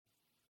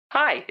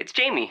Hi, it's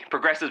Jamie,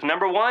 Progressive's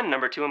number 1,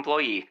 number 2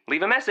 employee.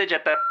 Leave a message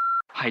at the...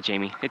 Hi,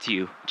 Jamie. It's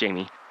you,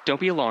 Jamie. Don't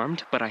be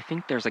alarmed, but I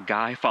think there's a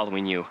guy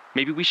following you.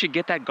 Maybe we should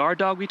get that guard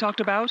dog we talked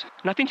about?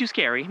 Nothing too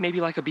scary.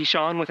 Maybe like a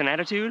Bichon with an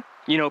attitude?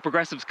 You know,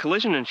 Progressive's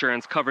collision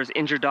insurance covers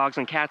injured dogs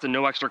and cats at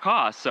no extra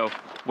cost, so...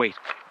 Wait,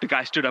 the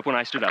guy stood up when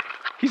I stood up.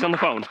 He's on the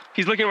phone.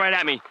 He's looking right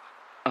at me.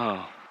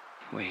 Oh,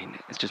 wait,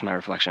 it's just my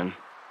reflection.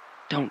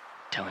 Don't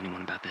tell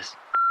anyone about this.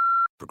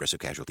 Progressive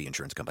Casualty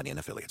Insurance Company and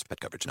Affiliates. Pet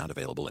coverage not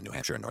available in New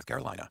Hampshire and North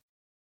Carolina.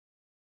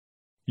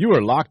 You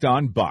are Locked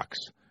On Bucks,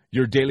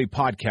 your daily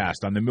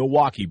podcast on the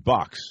Milwaukee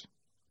Bucks.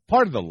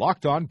 Part of the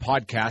Locked On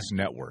Podcast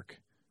Network.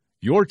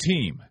 Your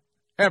team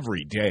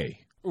every day.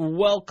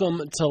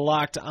 Welcome to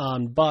Locked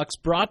On Bucks,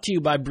 brought to you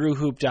by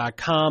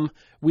BrewHoop.com.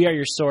 We are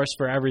your source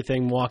for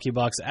everything Milwaukee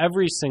Bucks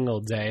every single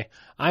day.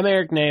 I'm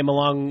Eric Name.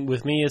 Along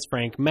with me is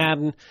Frank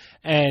Madden,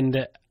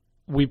 and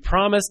we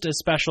promised a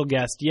special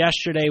guest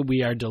yesterday.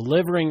 We are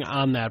delivering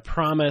on that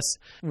promise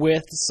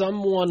with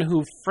someone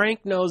who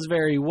Frank knows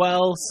very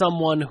well,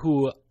 someone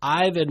who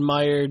I've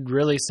admired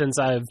really since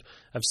I've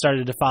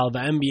started to follow the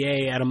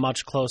NBA at a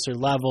much closer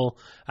level.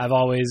 I've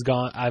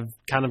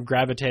kind of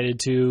gravitated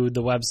to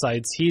the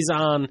websites he's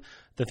on,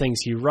 the things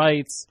he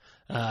writes,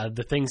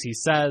 the things he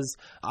says.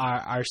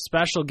 Our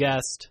special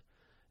guest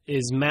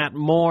is Matt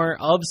Moore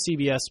of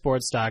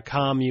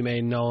CBSSports.com. You may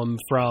know him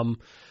from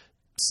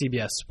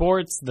CBS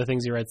Sports, the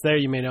things he writes there.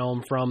 You may know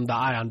him from the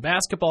Eye on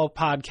Basketball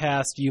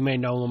podcast. You may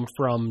know him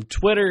from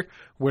Twitter,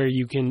 where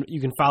you can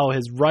follow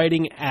his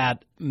writing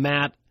at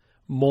Matt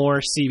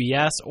Moore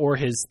CBS, or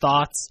his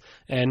thoughts,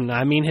 and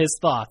I mean his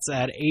thoughts,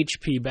 at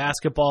HP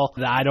Basketball.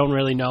 I don't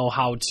really know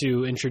how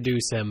to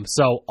introduce him.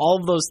 So all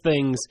of those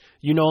things,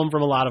 you know him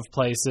from a lot of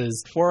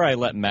places. Before I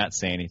let Matt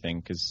say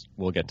anything, because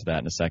we'll get to that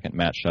in a second,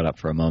 Matt, shut up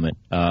for a moment.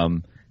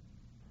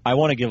 I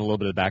want to give a little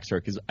bit of backstory,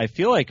 because I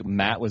feel like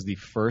Matt was the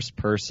first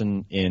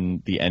person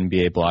in the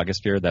NBA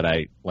blogosphere that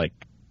I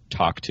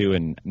talked to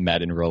and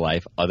met in real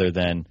life, other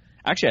than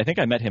actually I think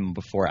I met him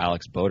before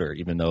Alex Boder,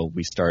 even though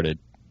we started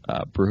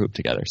Brewhoop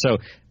together. So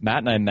Matt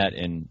and I met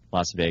in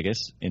Las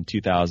Vegas in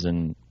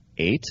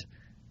 2008,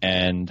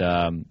 and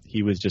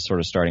he was just sort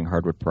of starting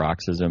Hardwood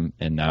Paroxysm,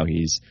 and now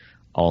he's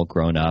all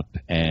grown up,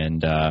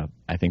 and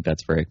I think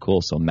that's very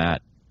cool. So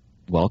Matt,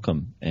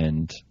 welcome,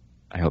 and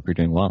I hope you're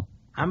doing well.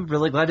 I'm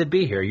really glad to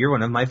be here. You're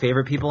one of my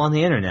favorite people on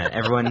the internet.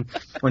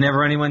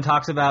 Whenever anyone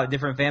talks about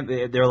different fans,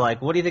 they're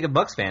like, "What do you think of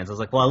Bucks fans?" I was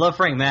like, "Well, I love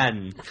Frank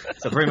Madden,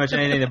 so pretty much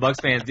anything the Bucks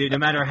fans do, no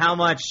matter how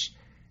much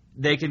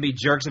they can be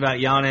jerks about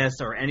Giannis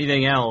or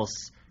anything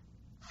else,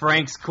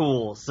 Frank's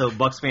cool, so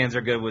Bucks fans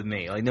are good with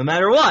me. Like, no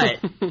matter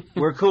what,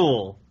 we're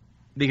cool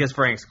because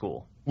Frank's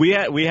cool." We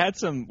had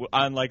some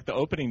on the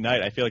opening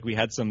night. I feel like we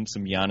had some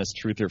Giannis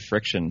truth or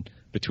friction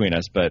between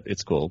us, but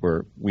it's cool.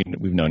 We've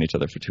known each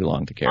other for too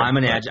long to care. I'm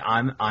an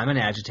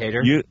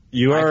agitator.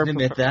 You are I can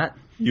admit that.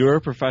 You're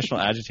a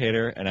professional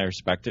agitator, and I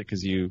respect it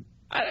because you're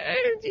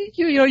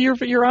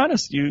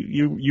honest.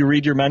 You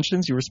read your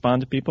mentions, you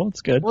respond to people.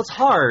 It's good. Well, it's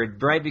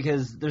hard, right?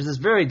 Because there's this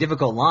very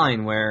difficult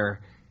line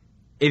where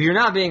if you're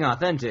not being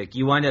authentic,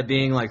 you wind up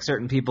being like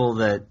certain people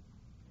that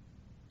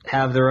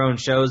have their own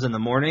shows in the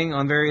morning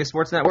on various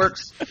sports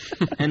networks,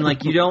 and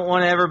you don't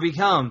want to ever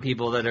become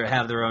people that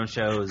have their own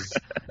shows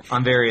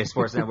on various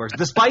sports networks,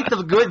 despite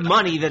the good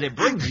money that it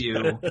brings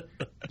you.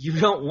 You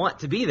don't want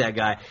to be that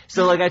guy.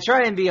 So I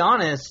try and be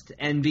honest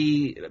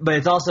but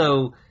it's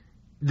also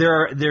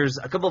there's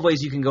a couple of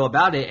ways you can go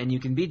about it, and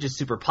you can be just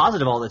super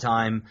positive all the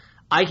time.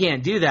 I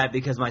can't do that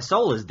because my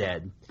soul is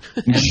dead,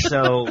 and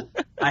so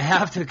I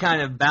have to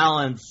kind of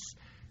balance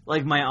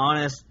my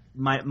honest.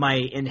 My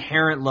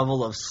inherent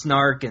level of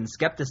snark and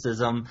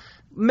skepticism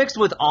mixed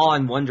with awe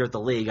and wonder at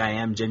the league.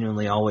 I am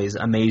genuinely always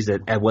amazed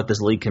at what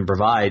this league can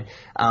provide,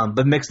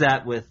 but mix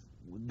that with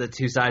the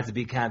two sides to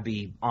be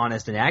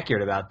honest and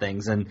accurate about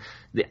things. And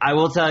I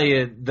will tell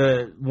you,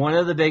 one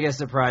of the biggest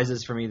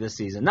surprises for me this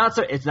season,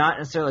 it's not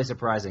necessarily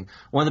surprising,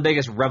 one of the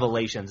biggest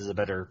revelations is a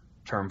better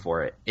term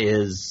for it,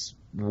 is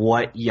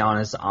what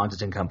Giannis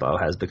Antetokounmpo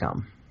has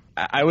become.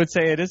 I would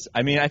say it is.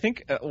 I mean, I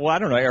think. Well, I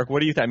don't know, Eric.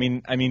 What do you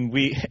think? I mean,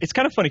 it's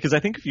kind of funny because I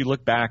think if you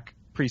look back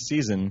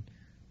preseason,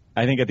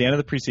 I think at the end of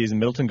the preseason,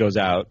 Middleton goes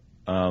out.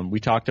 We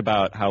talked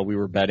about how we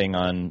were betting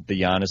on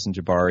the Giannis and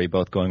Jabari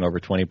both going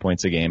over 20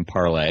 points a game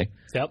parlay.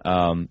 Yep.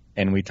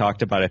 And we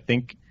talked about. I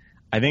think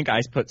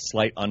I put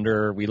slight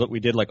under. We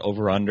did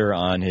over under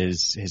on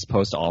his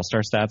post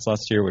All-Star stats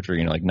last year, which were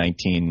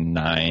 19,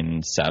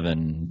 9,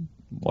 7,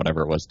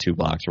 whatever it was, 2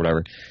 blocks or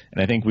whatever.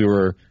 And I think we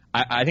were.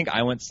 I think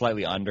I went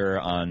slightly under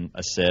on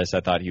assists.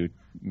 I thought he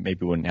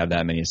wouldn't have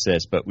that many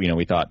assists, but we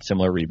thought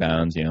similar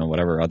rebounds,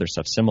 whatever other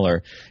stuff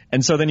similar.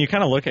 And so then you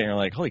kind of look at it and you're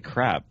like, holy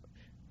crap,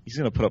 he's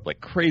going to put up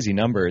crazy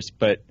numbers.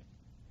 But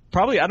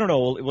probably, I don't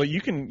know. Well, you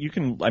can.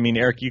 I mean,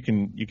 Eric, you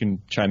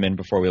can chime in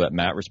before we let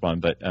Matt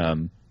respond. But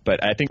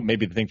I think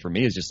maybe the thing for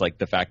me is just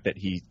the fact that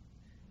he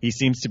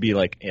seems to be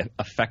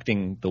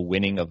affecting the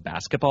winning of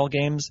basketball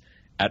games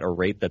at a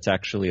rate that's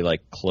actually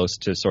like close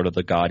to sort of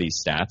the gaudy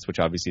stats, which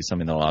obviously is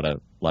something that a lot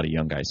of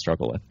young guys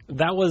struggle with.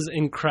 That was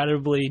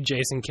incredibly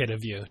Jason Kidd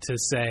of you to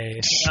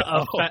say,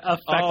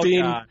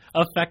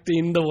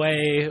 affecting the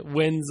way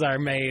wins are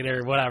made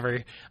or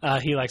whatever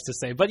he likes to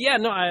say. But yeah,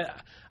 no,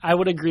 I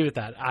would agree with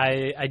that.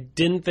 I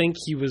didn't think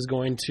he was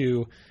going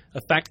to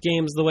affect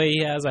games the way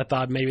he has. I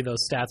thought maybe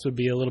those stats would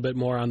be a little bit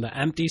more on the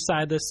empty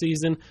side this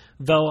season,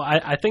 though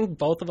I think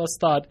both of us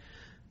thought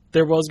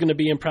there was going to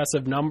be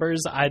impressive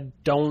numbers. I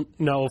don't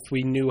know if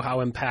we knew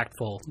how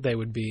impactful they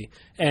would be.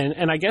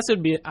 And I guess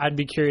I'd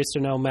be curious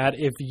to know, Matt,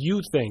 if you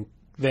think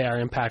they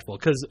are impactful.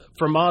 Because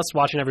from us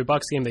watching every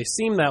Bucks game, they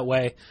seem that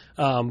way.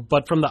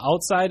 But from the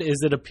outside,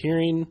 is it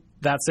appearing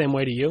that same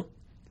way to you?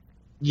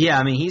 Yeah,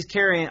 I mean, he's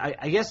carrying,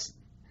 I guess,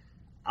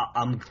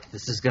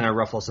 this is going to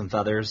ruffle some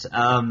feathers.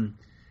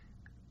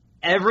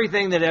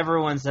 Everything that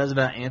everyone says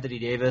about Anthony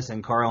Davis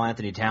and Karl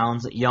Anthony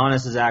Towns,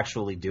 Giannis is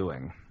actually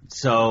doing.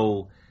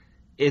 So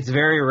it's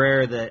very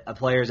rare that a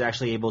player is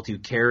actually able to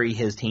carry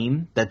his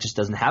team. That just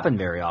doesn't happen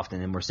very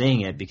often, and we're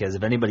seeing it because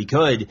if anybody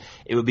could,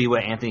 it would be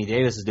what Anthony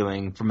Davis is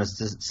doing from a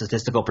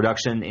statistical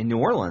production in New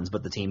Orleans,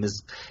 but the team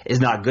is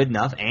not good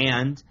enough,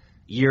 and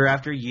year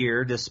after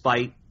year,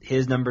 despite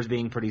his numbers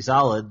being pretty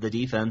solid, the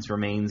defense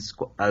remains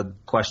a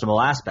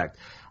questionable aspect.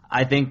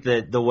 I think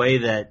that the way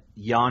that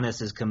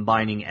Giannis is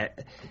combining –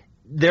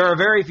 there are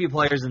very few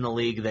players in the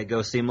league that go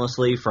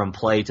seamlessly from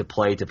play to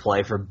play to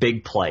play, for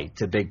big play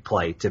to big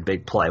play to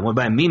big play. What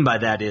I mean by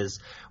that is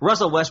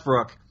Russell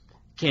Westbrook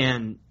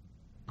can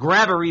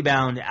grab a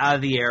rebound out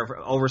of the air for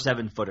over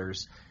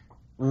 7-footers,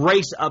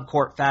 race up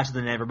court faster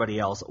than everybody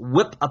else,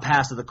 whip a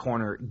pass to the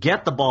corner,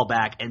 get the ball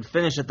back, and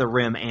finish at the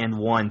rim and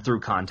one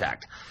through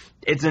contact.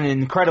 It's an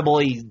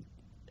incredibly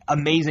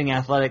amazing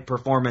athletic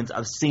performance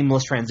of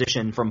seamless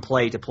transition from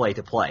play to play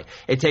to play.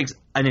 It takes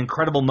an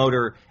incredible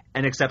motor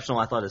and exceptional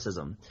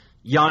athleticism.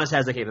 Giannis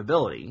has the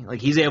capability.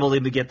 Like, he's able to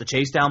get the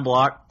chase down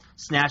block,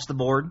 snatch the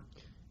board,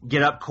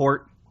 get up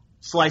court,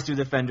 slice through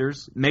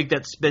defenders, make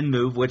that spin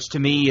move, which to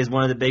me is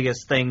one of the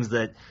biggest things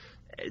that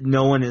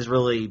no one is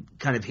really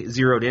kind of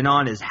zeroed in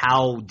on, is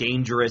how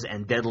dangerous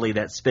and deadly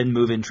that spin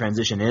move in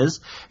transition is.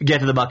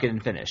 Get to the bucket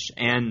and finish.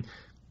 And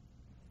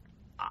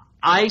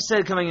I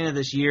said coming into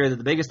this year that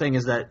the biggest thing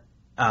is that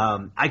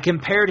I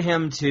compared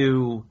him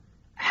to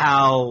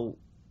how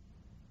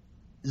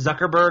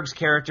Zuckerberg's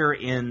character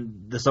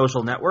in The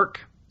Social Network,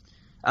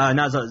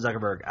 not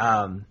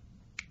Zuckerberg,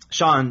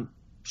 Sean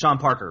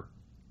Parker,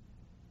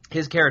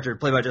 his character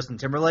played by Justin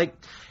Timberlake.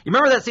 You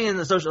remember that scene in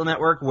The Social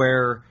Network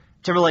where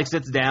Timberlake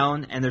sits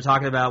down and they're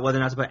talking about whether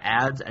or not to put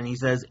ads, and he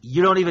says,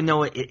 "You don't even know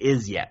what it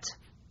is yet."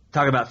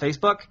 Talking about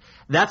Facebook.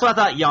 That's what I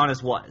thought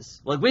Giannis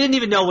was. Like, we didn't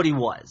even know what he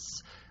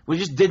was. We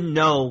just didn't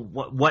know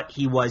what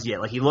he was yet.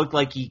 Like, he looked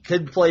like he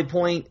could play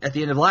point at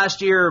the end of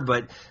last year,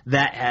 but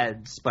that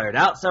had spired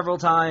out several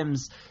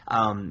times.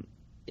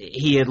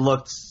 He had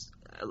looked,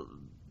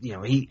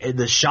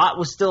 the shot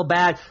was still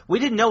bad. We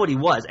didn't know what he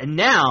was. And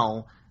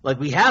now, like,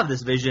 we have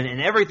this vision, and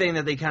everything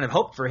that they kind of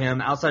hoped for him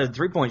outside of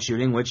three-point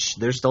shooting, which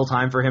there's still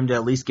time for him to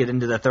at least get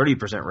into the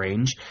 30%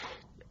 range,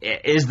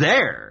 is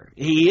there.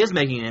 He is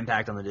making an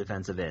impact on the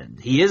defensive end.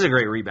 He is a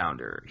great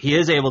rebounder. He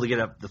is able to get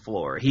up the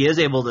floor. He is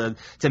able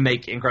to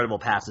make incredible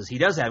passes. He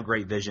does have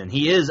great vision.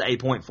 He is a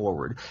point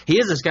forward. He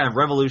is this kind of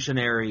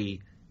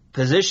revolutionary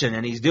position,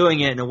 and he's doing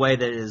it in a way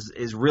that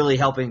is really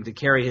helping to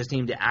carry his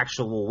team to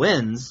actual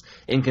wins,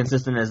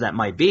 inconsistent as that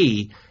might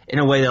be, in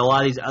a way that a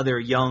lot of these other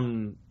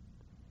young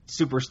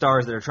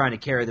superstars that are trying to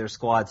carry their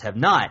squads have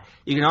not.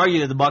 You can argue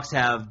that the Bucks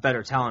have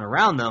better talent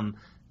around them,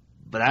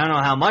 but I don't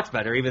know how much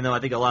better, even though I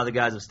think a lot of the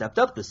guys have stepped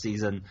up this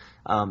season.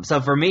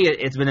 So for me,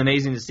 it's been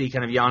amazing to see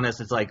kind of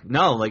Giannis. It's like,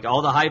 no, like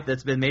all the hype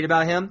that's been made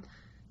about him,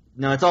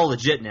 no, it's all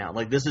legit now.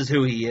 Like, this is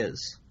who he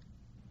is.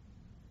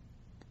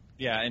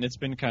 Yeah, and it's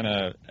been kind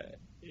of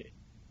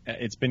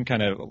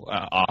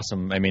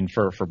awesome. I mean,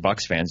 for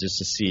Bucks fans, just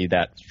to see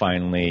that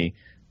finally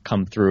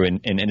come through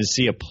and to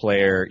see a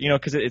player,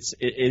 because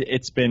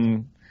it's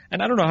been.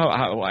 And I don't know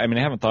how I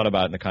haven't thought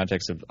about it in the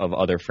context of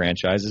other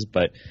franchises,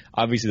 but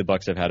obviously the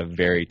Bucks have had a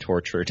very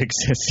tortured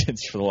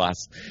existence for the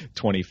last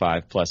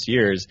 25 plus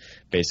years,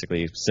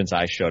 basically since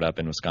I showed up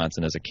in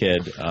Wisconsin as a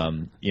kid.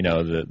 The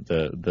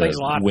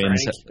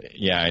wins.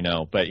 Yeah, I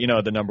know. But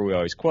the number we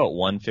always quote,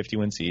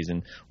 150-win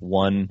season,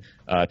 one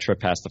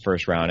trip past the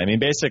first round. I mean,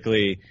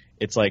 basically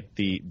it's like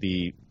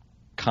the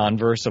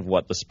converse of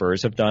what the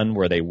Spurs have done,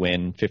 where they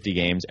win 50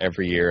 games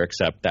every year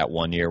except that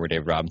one year where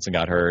Dave Robinson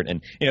got hurt.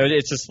 And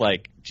it's just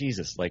like,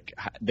 Jesus, like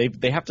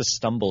they have to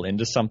stumble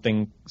into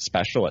something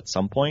special at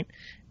some point.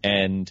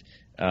 And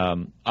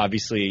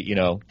obviously,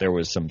 there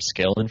was some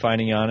skill in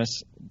finding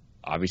Giannis.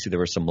 Obviously there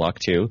was some luck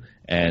too.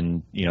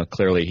 And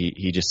clearly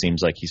he just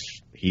seems like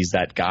he's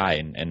that guy.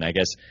 And I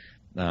guess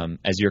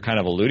as you're kind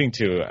of alluding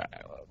to,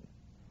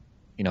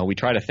 we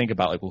try to think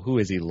about, like, well, who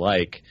is he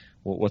like?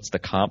 What's the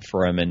comp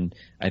for him? And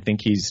I think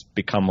he's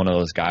become one of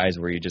those guys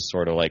where you just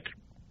sort of like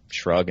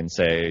shrug and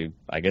say,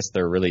 I guess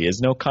there really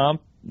is no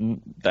comp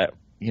that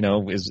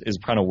is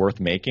kind of worth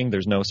making.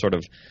 There's no sort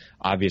of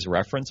obvious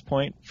reference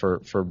point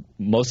for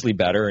mostly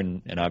better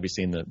and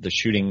obviously in the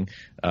shooting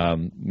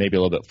maybe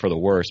a little bit for the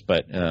worse,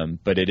 but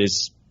it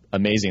is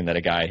amazing that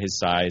a guy his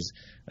size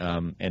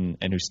and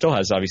who still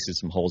has obviously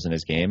some holes in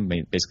his game,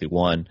 basically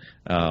one,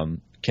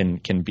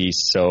 can be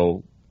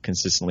so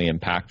consistently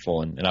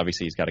impactful, and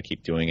obviously he's got to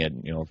keep doing it,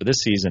 for this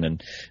season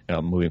and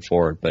moving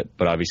forward. But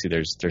obviously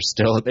there's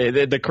still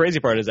the crazy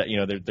part is that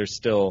there's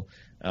still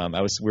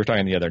we were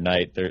talking the other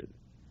night, there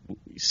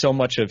so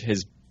much of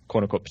his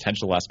quote unquote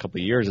potential the last couple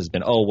of years has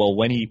been, oh well,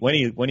 when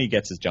he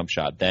gets his jump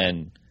shot,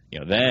 then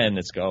then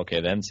it's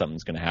okay, then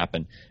something's going to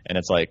happen, and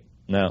it's like,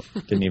 no,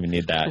 didn't even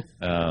need that.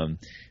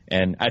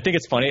 And I think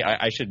it's funny.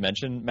 I should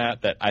mention,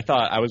 Matt, that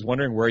I was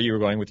wondering where you were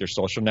going with your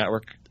Social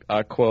Network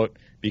quote,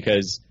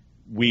 because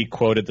we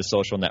quoted the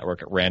Social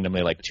Network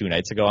randomly like 2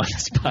 nights ago on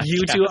this podcast.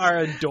 You two are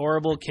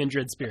adorable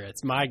kindred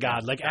spirits. My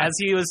God. Like, as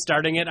he was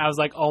starting it, I was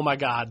like, oh my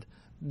God,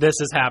 this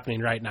is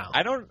happening right now.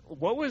 I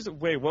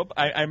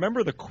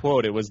remember the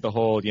quote. It was the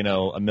whole,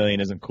 a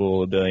million isn't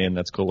cool, a billion,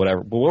 that's cool,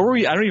 whatever. But what were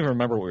we? I don't even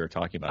remember what we were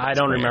talking about. I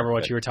don't remember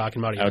what you were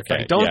talking about either.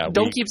 Okay.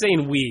 Don't keep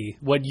saying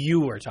what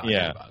you were talking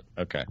about.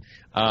 Okay.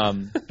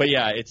 But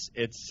yeah, it's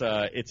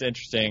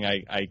interesting.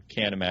 I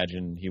can't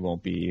imagine he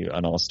won't be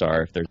an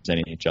all-star if there's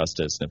any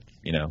justice, and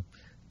if,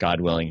 God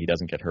willing, he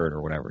doesn't get hurt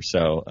or whatever.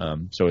 So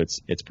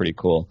it's pretty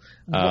cool.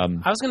 I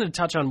was going to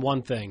touch on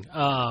one thing.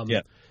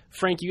 Yeah.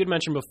 Frank, you had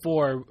mentioned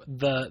before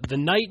the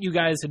night you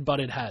guys had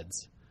butted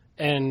heads,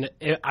 and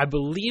I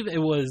believe it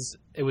was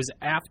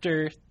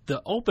after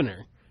the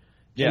opener.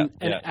 Yeah.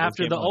 And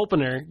after the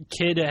opener,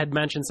 Kid had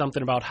mentioned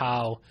something about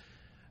how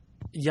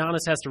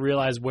Giannis has to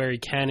realize where he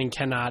can and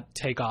cannot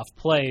take off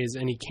plays,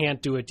 and he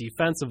can't do it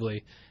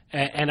defensively.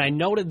 And I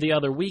noted the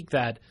other week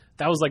that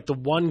was like the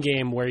one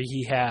game where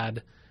he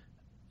had,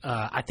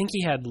 I think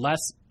he had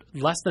less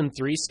than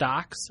 3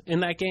 stocks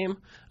in that game,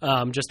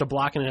 just a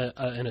block and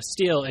a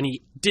steal, and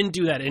he didn't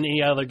do that in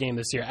any other game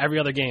this year. Every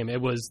other game,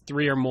 it was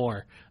 3 or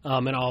more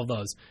in all of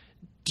those.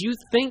 Do you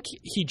think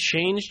he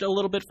changed a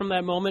little bit from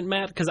that moment,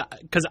 Matt? Because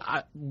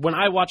when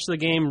I watched the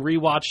game,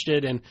 rewatched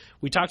it, and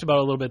we talked about it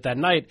a little bit that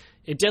night,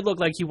 it did look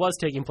like he was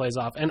taking plays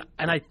off. And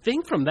I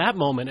think from that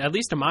moment, at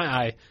least in my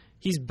eye,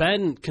 he's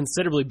been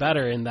considerably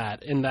better in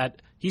that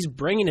he's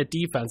bringing it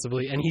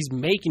defensively and he's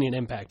making an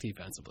impact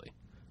defensively.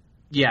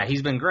 Yeah,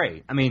 he's been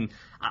great. I mean,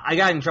 I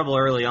got in trouble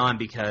early on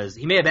because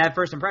he made a bad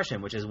first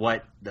impression, which is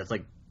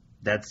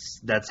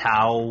that's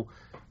how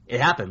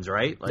it happens,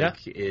 right? Like,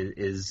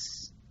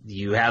 is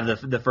you have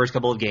the first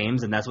couple of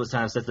games, and that's what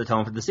kind of sets the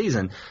tone for the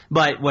season.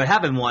 But what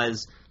happened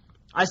was,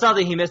 I saw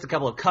that he missed a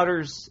couple of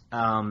cutters.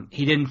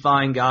 He didn't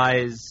find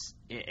guys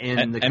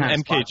in the kind of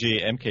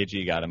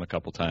MKG got him a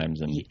couple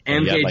times, and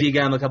MKG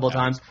got him a couple of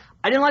times.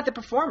 I didn't like the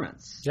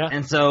performance,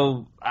 and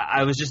so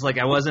I was just like,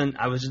 I was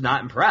just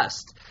not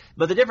impressed.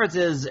 But the difference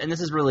is, and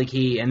this is really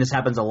key, and this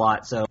happens a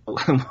lot. So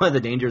one of the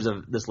dangers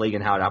of this league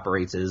and how it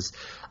operates is,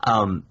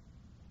 a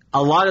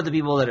lot of the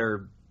people that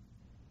are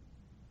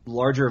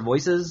larger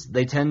voices,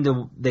 they tend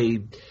to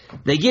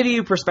they give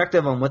you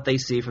perspective on what they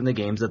see from the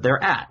games that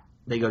they're at.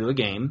 They go to a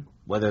game,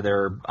 whether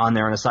they're on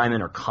there on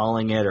assignment or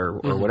calling it or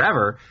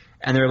whatever,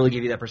 and they're able to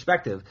give you that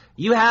perspective.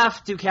 You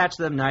have to catch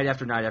them night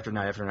after night after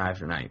night after night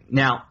after night.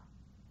 Now,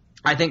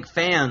 I think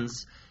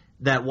fans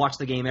that watch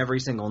the game every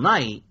single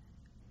night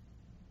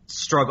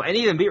struggle, and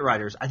even beat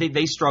writers, I think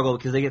they struggle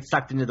because they get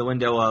sucked into the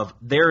window of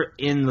they're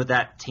in with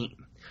that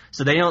team.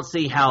 So they don't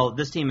see how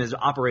this team is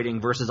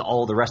operating versus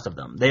all the rest of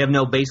them. They have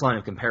no baseline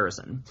of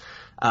comparison.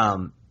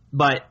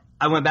 But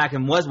I went back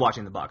and was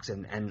watching the Bucks,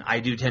 and I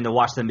do tend to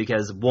watch them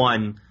because,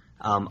 one,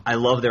 I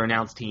love their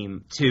announced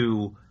team.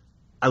 2,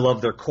 I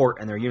love their court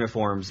and their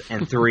uniforms.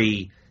 And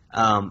 3,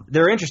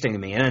 they're interesting to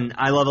me, and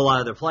I love a lot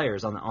of their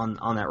players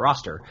on that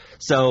roster.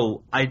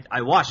 So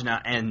I watch now,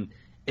 and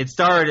it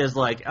started as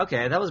like,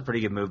 okay, that was a pretty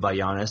good move by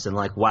Giannis, and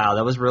like, wow,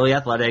 that was really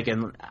athletic.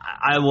 And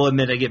I will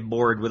admit I get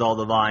bored with all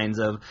the vines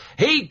of,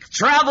 he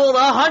traveled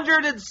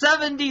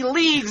 170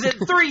 leagues in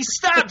 3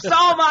 steps.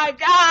 Oh my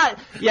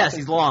God! Yes,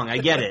 he's long. I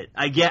get it.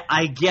 I get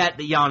that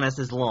Giannis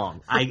is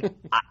long.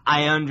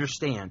 I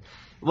understand.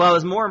 Well, I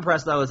was more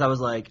impressed though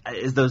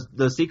is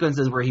those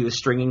sequences where he was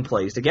stringing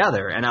plays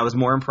together, and I was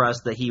more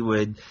impressed that he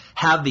would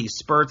have these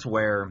spurts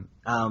where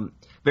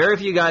very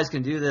few guys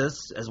can do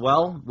this as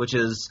well, which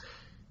is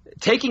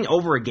taking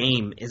over a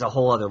game is a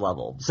whole other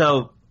level.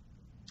 So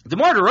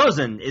DeMar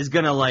DeRozan is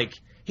going to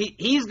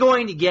he's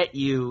going to get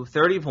you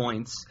 30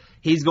 points.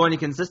 He's going to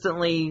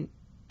consistently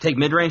take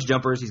mid-range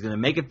jumpers. He's going to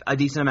make a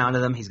decent amount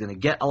of them. He's going to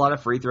get a lot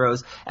of free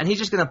throws, and he's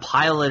just going to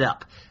pile it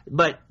up.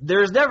 But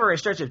there's never a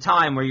stretch of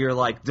time where you're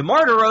like,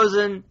 DeMar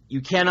DeRozan,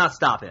 you cannot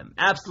stop him.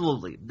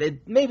 Absolutely.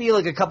 Maybe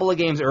like a couple of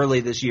games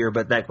early this year,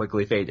 but that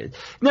quickly faded.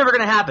 Never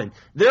going to happen.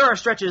 There are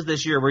stretches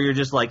this year where you're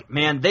just like,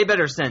 man, they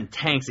better send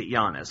tanks at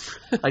Giannis.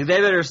 Like, they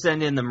better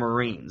send in the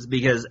Marines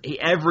because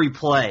every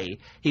play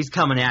he's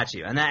coming at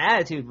you. And that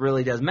attitude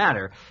really does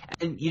matter.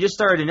 And you just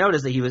started to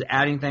notice that he was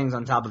adding things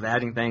on top of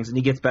adding things, and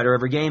he gets better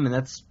every game, and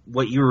that's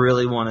what you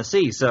really want to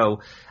see.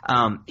 So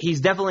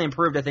he's definitely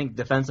improved, I think,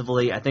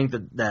 defensively. I think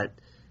that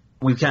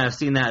we've kind of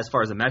seen that as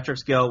far as the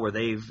metrics go, where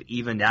they've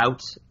evened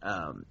out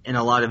in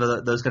a lot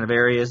of those kind of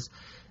areas.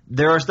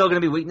 There are still going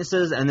to be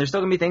weaknesses, and there's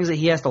still going to be things that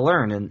he has to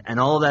learn, and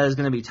all of that is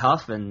going to be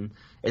tough, and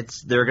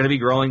there are going to be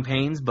growing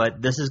pains, but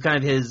this is kind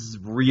of his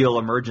real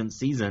emergent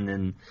season,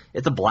 and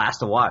it's a blast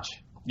to watch.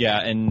 Yeah,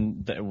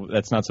 and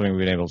that's not something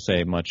we've been able to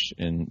say much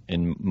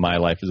in my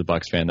life as a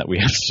Bucks fan, that we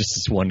have just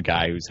this one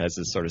guy who has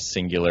this sort of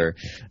singular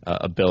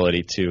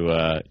ability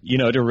to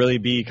to really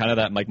be kind of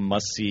that like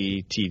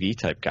must-see TV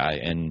type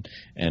guy, and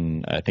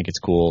I think it's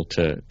cool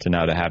to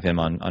now to have him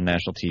on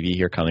national TV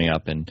here coming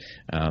up, and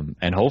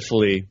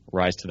hopefully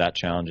rise to that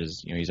challenge.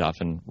 He's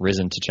often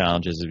risen to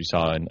challenges, as we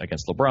saw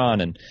against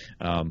LeBron,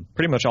 and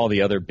pretty much all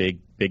the other big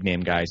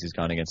name guys he's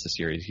gone against this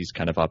year, he's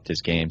kind of upped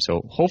his game.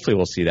 So hopefully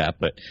we'll see that.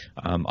 But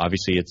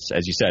obviously, it's,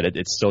 as you said,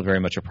 it's still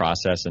very much a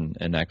process,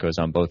 and that goes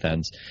on both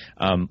ends.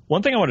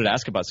 One thing I wanted to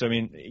ask about, so I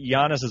mean,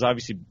 Giannis has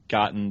obviously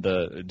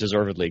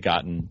deservedly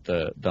gotten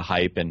the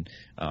hype, and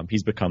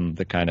he's become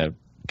the kind of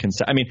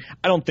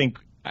I don't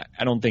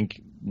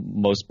think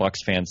most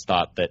Bucks fans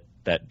thought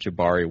that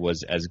Jabari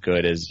was as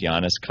good as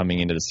Giannis coming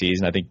into the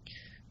season. I think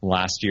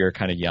last year,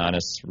 kind of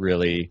Giannis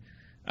really.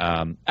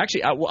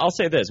 Actually, I'll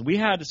say this: we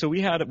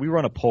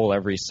run a poll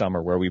every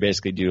summer where we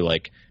basically do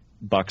like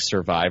Bucks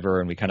Survivor,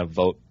 and we kind of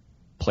vote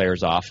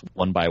players off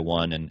one by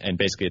one, and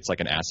basically it's like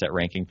an asset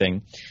ranking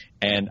thing.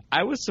 And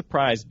I was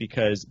surprised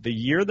because the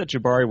year that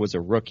Jabari was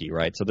a rookie,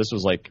 right? So this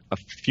was like a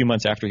few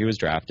months after he was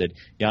drafted.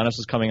 Giannis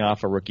was coming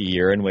off a rookie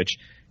year in which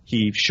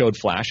he showed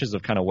flashes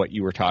of kind of what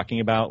you were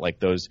talking about, like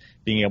those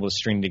being able to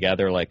string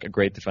together like a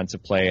great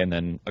defensive play and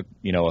then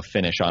a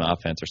finish on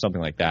offense or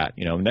something like that.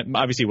 And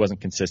obviously he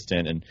wasn't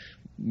consistent and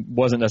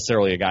wasn't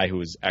necessarily a guy who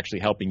was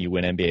actually helping you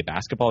win NBA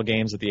basketball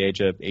games at the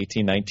age of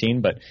 18,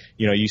 19. But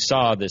you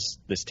saw this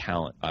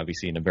talent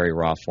obviously in a very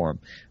raw form.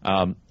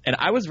 And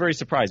I was very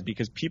surprised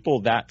because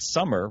people that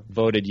summer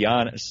voted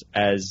Giannis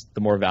as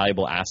the more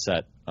valuable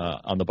asset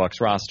on the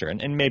Bucks roster,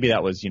 and maybe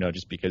that was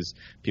just because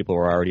people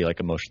were already like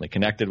emotionally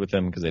connected with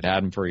him because they'd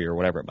had him for a year or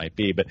whatever it might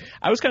be. But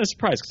I was kind of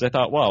surprised because I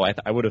thought, well,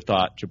 I would have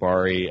thought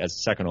Jabari as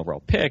a second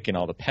overall pick and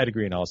all the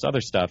pedigree and all this other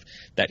stuff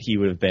that he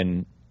would have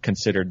been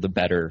considered the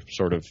better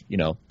sort of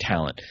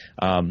talent,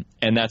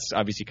 and that's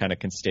obviously kind of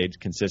stayed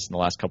consistent the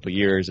last couple of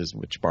years as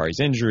with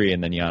Jabari's injury,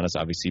 and then Giannis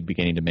obviously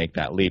beginning to make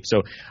that leap.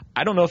 So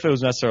I don't know if it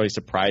was necessarily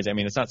surprising. I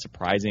mean, it's not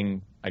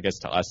surprising, I guess,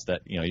 to us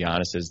that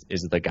Giannis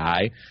is the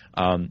guy,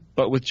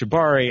 but with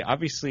Jabari,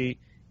 obviously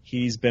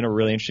he's been a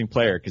really interesting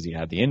player because he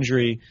had the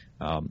injury.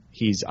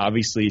 He's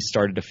obviously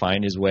started to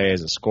find his way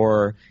as a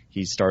scorer.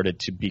 He's started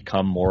to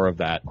become more of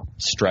that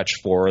stretch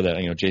four that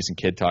Jason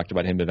Kidd talked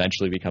about him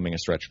eventually becoming a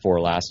stretch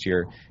four last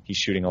year. He's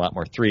shooting a lot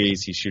more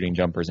threes. He's shooting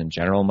jumpers in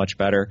general much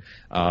better.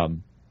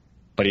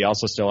 But he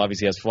also still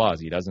obviously has flaws.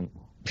 He's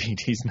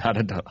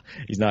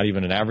not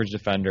even an average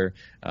defender,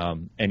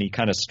 and he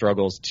kind of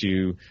struggles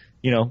to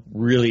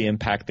really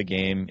impact the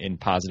game in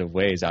positive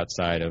ways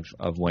outside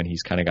of when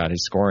he's kind of got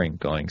his scoring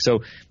going. So,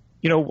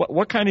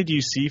 what kind of do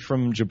you see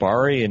from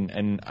Jabari,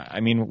 and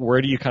I mean,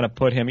 where do you kind of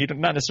put him? You're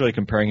not necessarily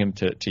comparing him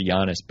to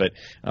Giannis, but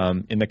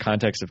in the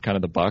context of kind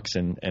of the Bucks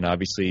and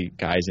obviously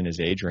guys in his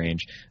age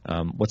range,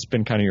 what's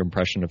been kind of your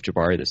impression of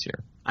Jabari this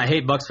year? I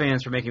hate Bucks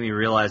fans for making me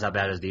realize how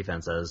bad his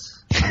defense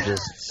is. I'm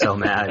just so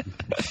mad.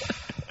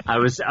 I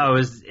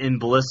was in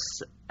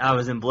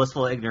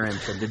blissful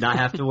ignorance and did not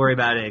have to worry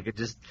about it. I could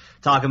just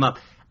talk him up.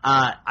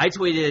 I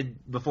tweeted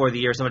before the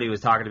year, somebody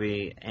was talking to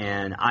me,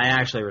 and I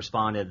actually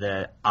responded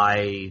that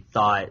I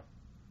thought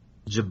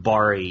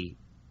Jabari,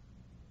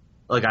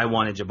 like I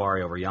wanted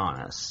Jabari over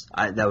Giannis.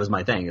 That was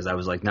my thing, is I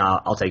was like, nah,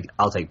 I'll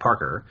take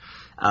Parker.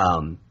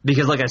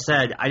 Because like I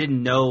said, I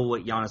didn't know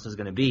what Giannis was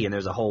going to be, and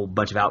there's a whole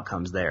bunch of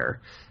outcomes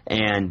there.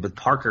 And with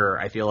Parker,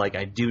 I feel like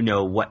I do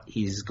know what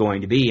he's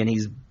going to be, and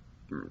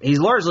he's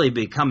largely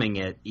becoming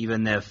it,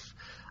 even if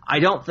I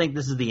don't think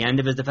this is the end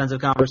of his defensive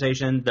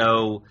conversation,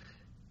 though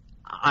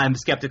I'm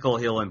skeptical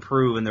he'll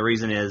improve, and the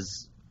reason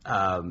is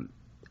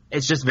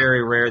it's just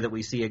very rare that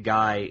we see a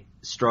guy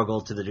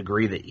struggle to the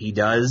degree that he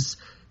does,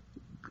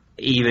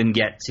 even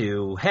get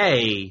to,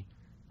 hey,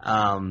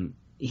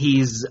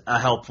 he's a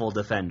helpful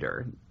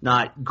defender.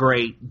 Not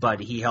great, but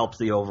he helps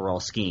the overall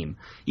scheme.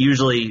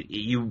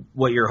 Usually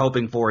what you're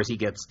hoping for is he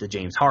gets to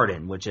James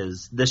Harden, which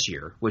is this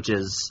year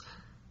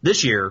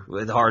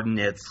with Harden,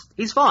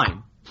 he's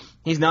fine.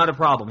 He's not a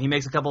problem. He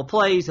makes a couple of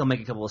plays. He'll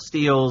make a couple of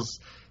steals.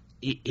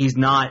 He's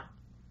not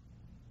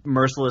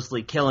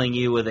mercilessly killing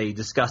you with a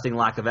disgusting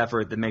lack of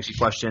effort that makes you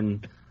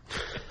question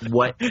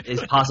what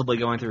is possibly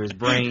going through his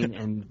brain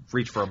and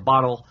reach for a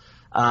bottle.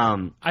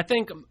 I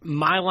think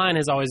my line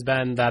has always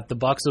been that the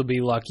Bucks will be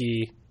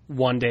lucky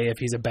one day if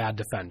he's a bad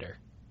defender.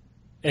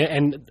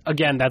 And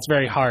again, that's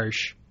very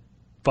harsh,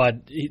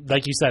 but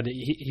like you said,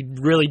 he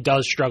really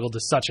does struggle to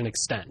such an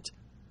extent.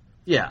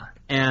 Yeah,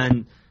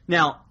 and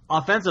now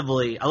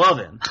offensively, I love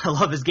him. I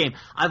love his game.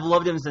 I've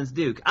loved him since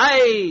Duke.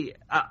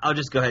 I'll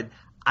just go ahead.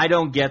 I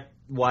don't get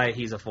why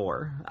he's a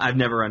 4. I've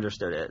never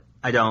understood it.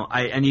 I don't.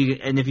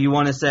 And if you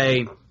want to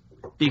say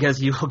because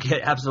he will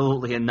get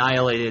absolutely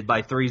annihilated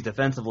by threes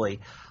defensively,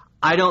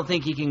 I don't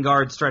think he can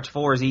guard stretch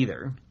fours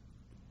either.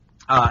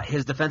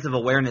 His defensive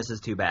awareness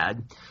is too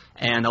bad,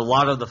 and a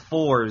lot of the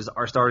fours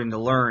are starting to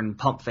learn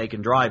pump, fake,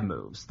 and drive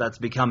moves. That's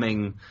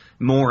becoming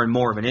more and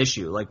more of an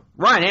issue. Like,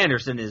 Ryan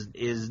Anderson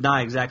is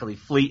not exactly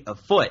fleet of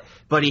foot,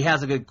 but he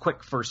has a good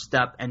quick first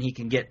step, and he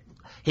can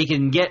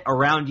get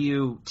around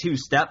you 2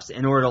 steps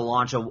in order to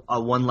launch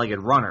a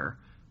one-legged runner,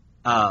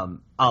 a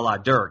la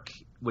Dirk,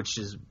 which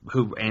is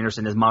who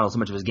Anderson has modeled so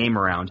much of his game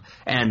around.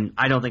 And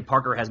I don't think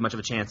Parker has much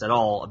of a chance at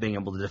all of being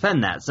able to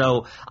defend that.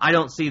 So I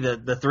don't see the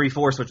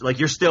 3-4 switch. Like,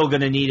 you're still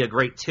going to need a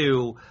great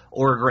 2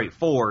 or a great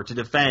 4 to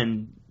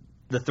defend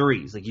the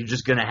threes. Like, you're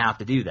just going to have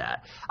to do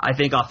that. I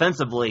think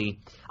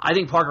offensively, I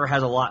think Parker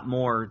has a lot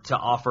more to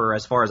offer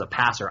as far as a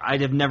passer. I'd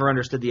have never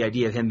understood the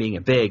idea of him being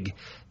a big,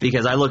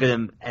 because I look at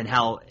him and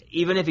how,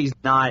 even if he's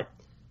not,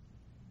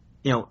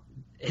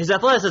 his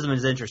athleticism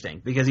is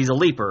interesting because he's a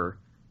leaper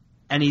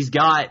and he's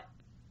got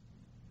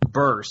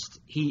burst.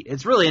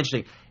 It's really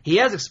interesting. He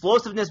has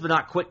explosiveness but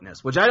not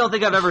quickness, which I don't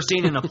think I've ever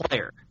seen in a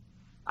player.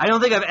 I don't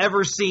think I've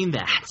ever seen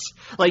that.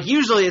 Like,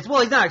 usually it's,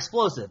 well, he's not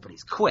explosive, but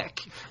he's quick.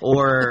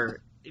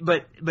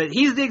 But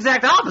he's the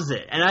exact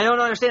opposite. And I don't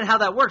understand how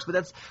that works, but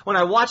that's, when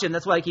I watch him,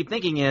 that's what I keep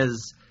thinking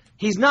is,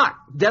 he's not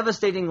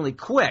devastatingly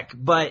quick,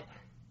 but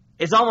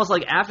it's almost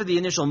like after the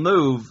initial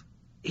move,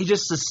 he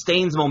just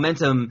sustains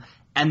momentum,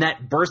 and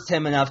that bursts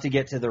him enough to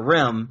get to the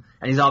rim,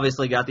 and he's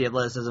obviously got the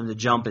athleticism to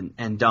jump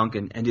and dunk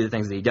and do the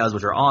things that he does,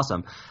 which are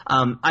awesome.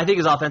 I think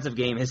his offensive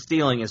game, his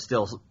stealing is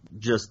still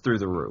just through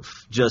the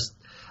roof.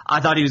 I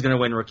thought he was going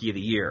to win Rookie of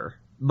the Year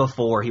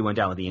before he went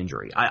down with the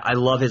injury. I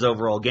love his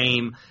overall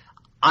game.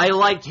 I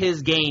liked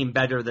his game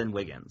better than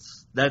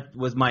Wiggins. That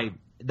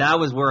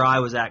was where I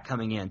was at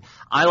coming in.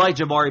 I like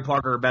Jabari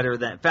Parker better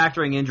than,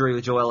 factoring injury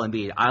with Joel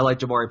Embiid, I like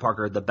Jabari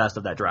Parker the best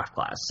of that draft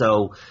class.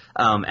 So,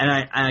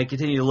 and I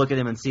continue to look at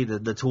him and see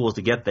the tools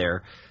to get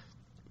there.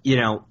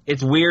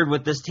 It's weird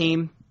with this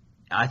team,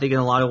 I think, in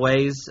a lot of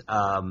ways.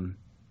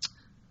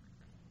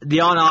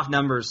 The on-off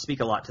numbers speak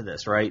a lot to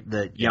this, right?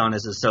 That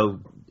Giannis is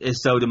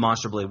so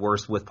demonstrably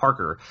worse with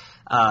Parker.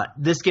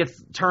 This gets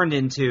turned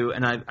into,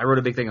 and I wrote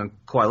a big thing on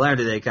Kawhi Leonard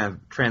today, kind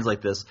of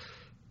translate this.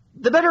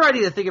 The better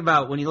idea to think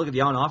about when you look at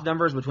the on-off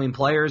numbers between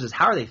players is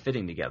how are they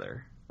fitting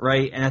together,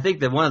 right? And I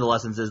think that one of the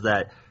lessons is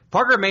that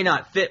Parker may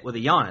not fit with a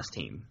Giannis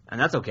team, and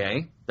that's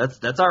okay.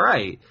 That's all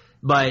right.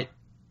 But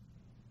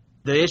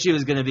the issue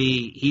is going to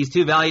be he's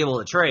too valuable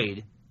to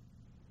trade,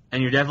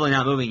 and you're definitely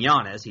not moving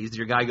Giannis. He's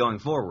your guy going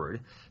forward.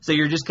 So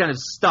you're just kind of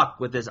stuck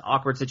with this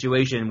awkward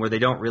situation where they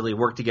don't really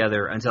work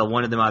together until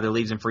one of them either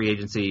leaves in free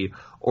agency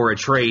or a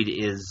trade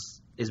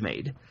is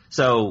made.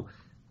 So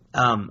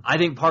I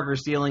think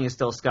Parker's ceiling is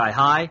still sky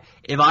high.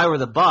 If I were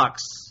the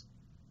Bucks,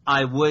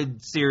 I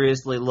would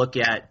seriously look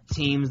at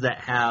teams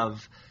that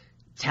have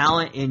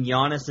talent in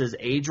Giannis's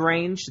age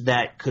range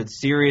that could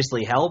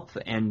seriously help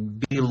and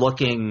be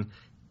looking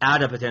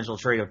at a potential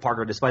trade of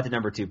Parker despite the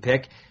number 2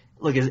 pick.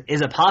 Look, is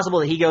it possible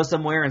that he goes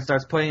somewhere and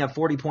starts putting up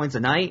 40 points a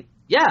night?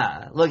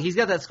 Yeah. Look, he's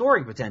got that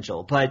scoring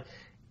potential, but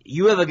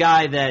you have a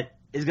guy that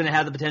is going to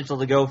have the potential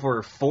to go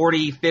for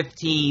 40,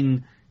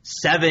 15,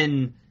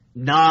 7,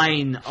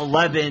 9,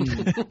 11,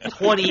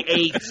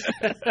 28,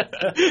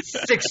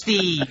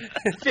 60,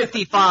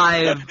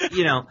 55,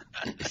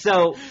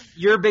 So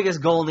your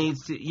biggest goal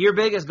needs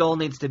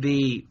to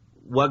be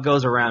what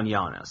goes around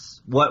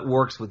Giannis, what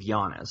works with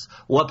Giannis,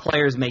 what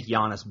players make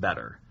Giannis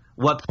better,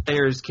 what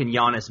players can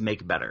Giannis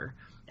make better.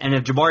 And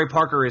if Jabari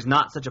Parker is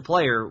not such a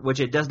player, which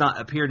it does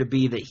not appear to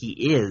be that he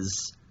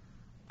is,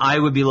 I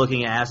would be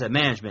looking at asset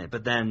management,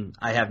 but then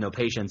I have no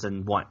patience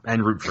and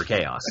root for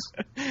chaos.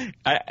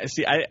 I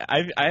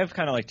have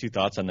kind of like 2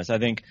 thoughts on this. I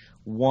think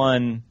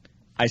one,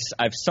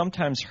 I've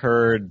sometimes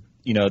heard,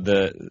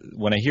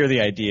 when I hear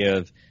the idea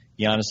of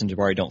Giannis and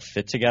Jabari don't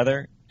fit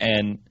together,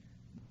 and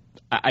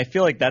I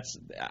feel like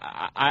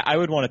I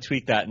would want to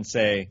tweak that and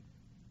say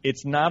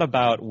it's not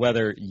about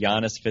whether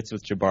Giannis fits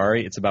with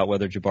Jabari, it's about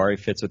whether Jabari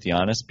fits with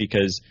Giannis,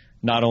 because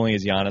not only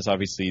is Giannis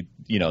obviously,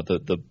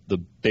 the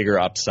bigger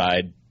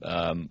upside.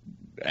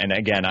 And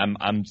again,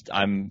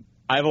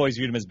 I've always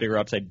viewed him as bigger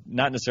upside,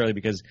 not necessarily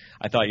because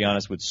I thought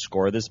Giannis would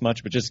score this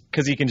much, but just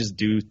because he can just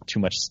do too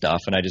much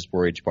stuff, and I just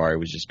worried Jabari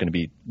was just going to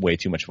be way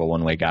too much of a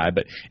one-way guy.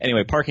 But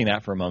anyway, parking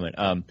that for a moment.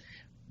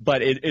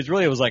 But it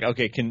was like,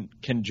 okay, can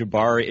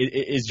Jabari,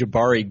 is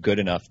Jabari good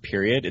enough,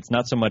 period? It's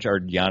not so much are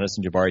Giannis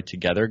and Jabari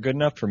together good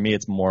enough. For me,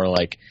 it's more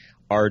like,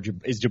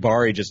 is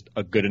Jabari just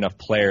a good enough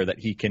player that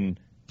he can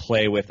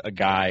play with a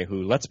guy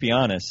who, let's be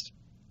honest,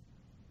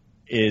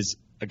 is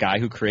a guy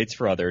who creates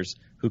for others,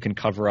 who can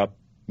cover up,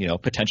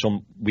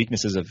 potential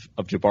weaknesses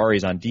of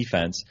Jabari's on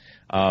defense,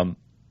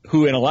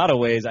 who in a lot of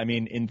ways,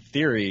 in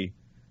theory,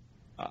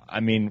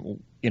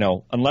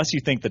 unless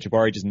you think that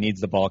Jabari just needs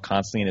the ball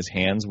constantly in his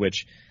hands,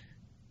 which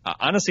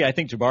honestly, I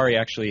think Jabari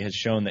actually has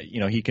shown that,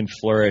 he can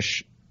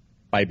flourish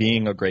by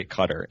being a great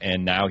cutter,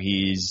 and now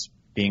he's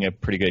being a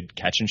pretty good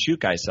catch and shoot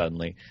guy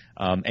suddenly.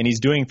 And he's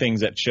doing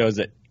things that shows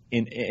that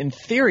in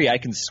theory, I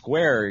can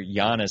square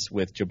Giannis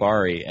with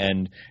Jabari.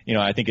 And,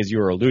 I think as you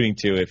were alluding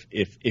to,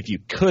 if you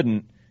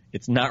couldn't,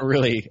 it's not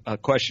really a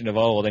question of,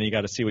 oh, well, then you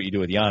got to see what you do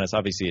with Giannis.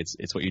 Obviously,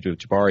 it's what you do with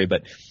Jabari.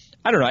 But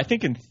I don't know. I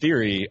think in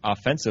theory,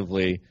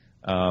 offensively,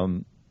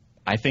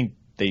 I think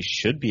they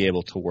should be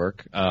able to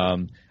work.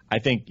 I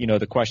think,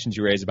 the questions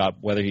you raise about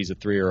whether he's a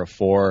 3 or a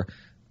 4,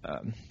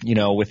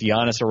 with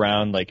Giannis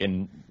around,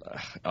 and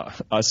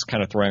us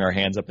kind of throwing our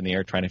hands up in the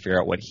air trying to figure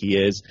out what he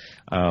is,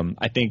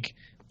 I think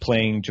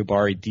playing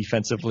Jabari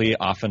defensively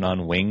often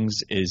on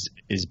wings is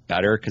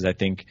better, because I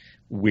think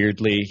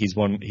weirdly he's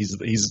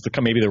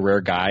maybe the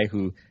rare guy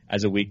who,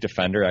 as a weak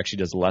defender, actually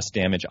does less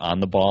damage on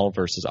the ball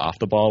versus off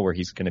the ball, where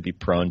he's going to be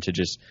prone to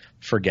just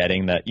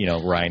forgetting that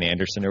Ryan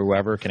Anderson or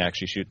whoever can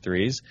actually shoot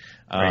threes.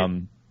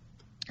 Right.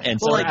 And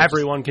so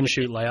everyone can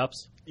shoot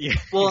layups. Yeah.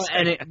 Well,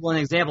 an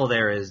example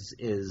there is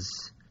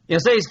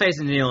say he's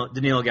facing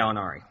Danilo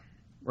Gallinari,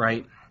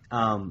 right?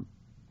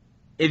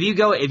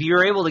 If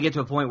you're able to get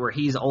to a point where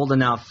he's old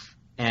enough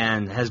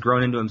and has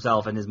grown into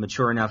himself and is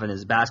mature enough and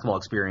his basketball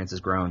experience has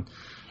grown,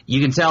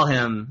 you can tell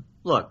him,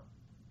 look,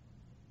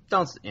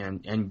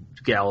 and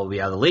Gal will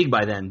be out of the league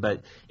by then,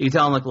 but you can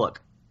tell him,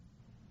 look,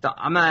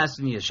 I'm not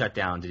asking you to shut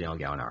down Danilo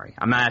Gallinari.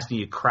 I'm not asking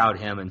you to crowd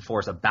him and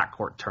force a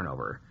backcourt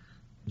turnover.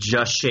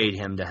 Just shade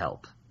him to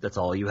help. That's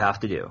all you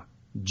have to do.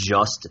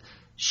 Just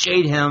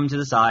shade him to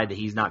the side that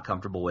he's not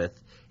comfortable with.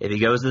 If he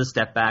goes to the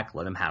step back,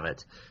 let him have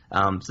it.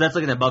 So that's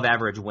like an above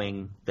average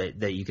wing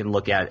that you can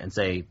look at and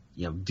say,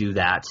 do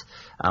that.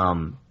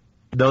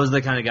 Those are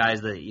the kind of guys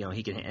that,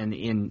 he can,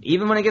 and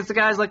even when it gets to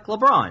guys like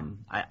LeBron,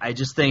 I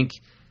just think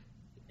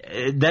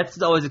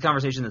that's always a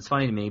conversation that's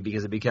funny to me,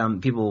 because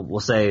people will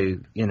say,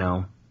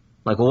 well,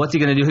 what's he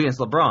going to do against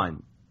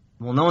LeBron?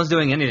 Well, no one's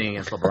doing anything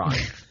against LeBron.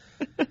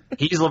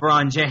 He's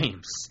LeBron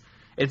James.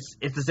 It's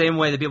the same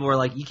way that people were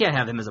like, you can't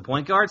have him as a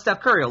point guard.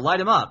 Steph Curry will light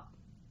him up.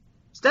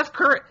 Steph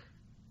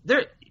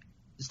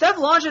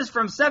launches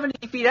from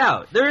 70 feet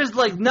out. There is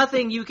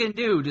nothing you can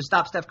do to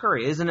stop Steph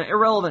Curry. It's an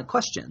irrelevant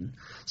question.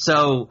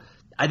 So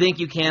I think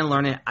you can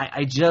learn it.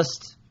 I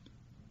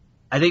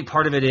think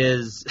part of it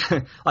is,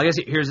 I guess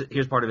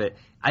here's part of it.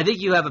 I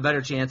think you have a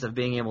better chance of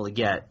being able to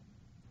get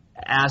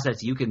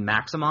assets you can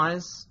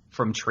maximize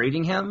from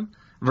trading him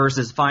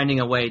versus finding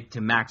a way to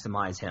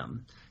maximize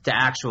him, to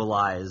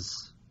actualize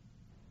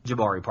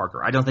Jabari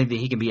Parker. I don't think that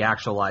he can be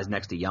actualized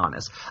next to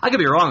Giannis. I could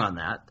be wrong on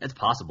that. It's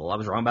possible. I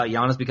was wrong about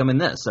Giannis becoming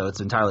this, so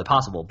it's entirely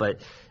possible.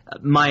 But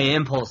my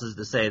impulse is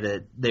to say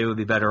that they would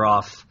be better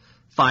off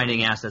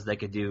finding assets they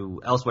could do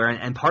elsewhere.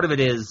 And part of it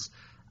is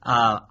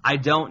I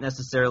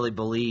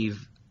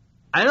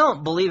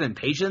don't believe in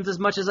patience as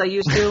much as I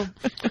used to.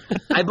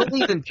 I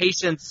believe in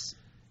patience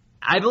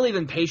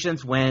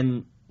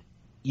when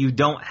you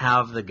don't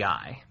have the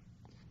guy.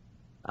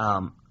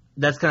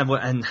 That's kind of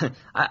what, and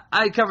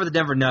I cover the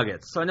Denver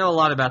Nuggets, so I know a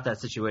lot about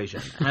that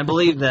situation. And I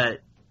believe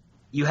that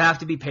you have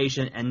to be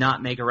patient and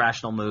not make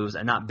irrational moves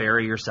and not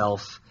bury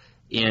yourself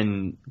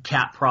in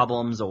cap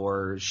problems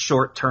or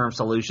short-term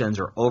solutions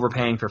or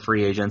overpaying for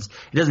free agents.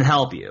 It doesn't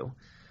help you.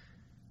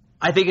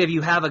 I think if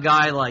you have a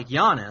guy like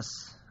Giannis,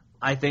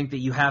 I think that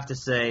you have to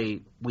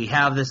say, we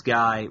have this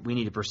guy, we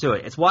need to pursue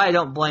it. It's why I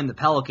don't blame the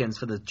Pelicans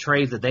for the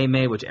trades that they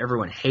made, which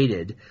everyone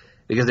hated,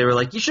 because they were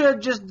like, you should have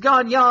just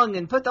gone young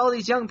and put all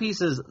these young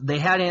pieces. They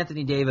had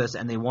Anthony Davis,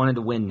 and they wanted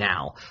to win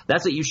now.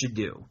 That's what you should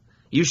do.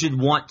 You should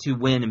want to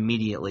win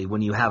immediately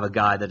when you have a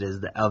guy that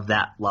is of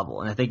that level.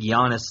 And I think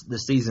Giannis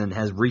this season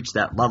has reached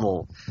that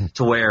level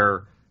to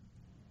where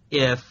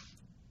if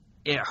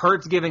it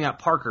hurts giving up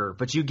Parker,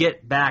 but you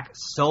get back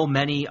so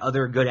many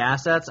other good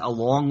assets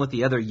along with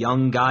the other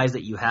young guys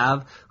that you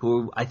have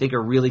who I think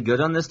are really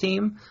good on this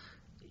team,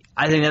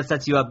 I think that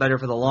sets you up better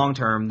for the long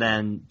term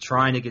than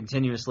trying to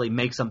continuously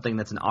make something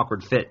that's an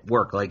awkward fit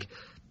work.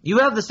 You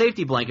have the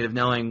safety blanket of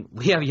knowing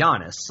we have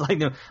Giannis.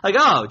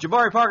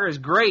 Jabari Parker is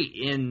great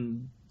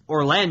in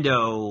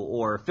Orlando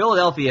or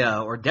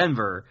Philadelphia or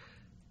Denver.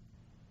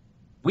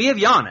 We have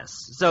Giannis.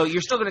 So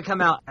you're still going to come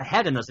out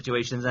ahead in those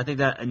situations. I think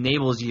that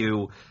enables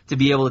you to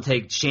be able to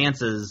take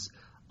chances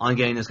on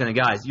getting those kind of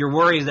guys. Your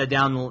worry is that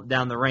down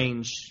the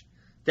range,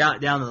 down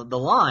the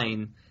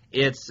line,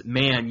 it's,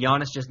 man,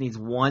 Giannis just needs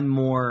one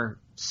more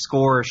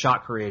scorer,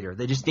 shot creator.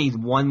 They just need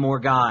one more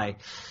guy.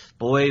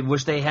 Boy,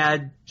 wish they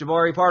had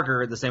Jabari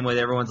Parker the same way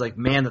that everyone's like,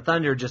 man, the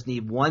Thunder just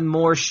need one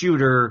more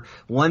shooter,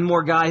 one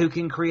more guy who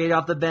can create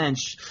off the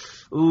bench.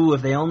 Ooh,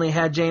 if they only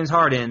had James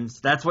Harden,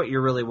 that's what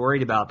you're really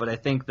worried about. But I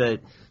think that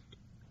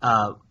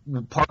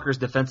Parker's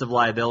defensive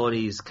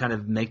liabilities kind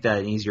of make that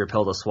an easier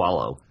pill to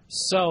swallow.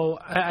 So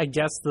I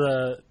guess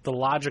the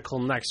logical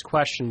next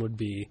question would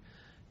be,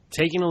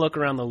 taking a look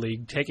around the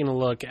league, taking a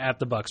look at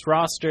the Bucks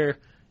roster,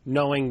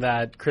 knowing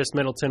that Chris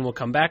Middleton will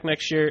come back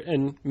next year,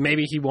 and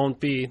maybe he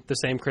won't be the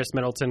same Chris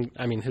Middleton.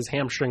 I mean, his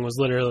hamstring was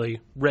literally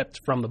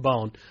ripped from the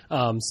bone.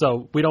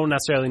 So we don't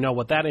necessarily know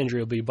what that injury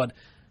will be. But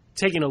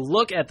taking a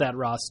look at that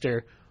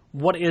roster,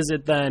 what is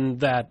it then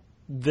that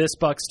this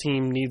Bucks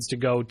team needs to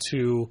go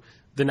to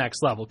the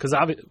next level? Because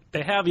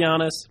they have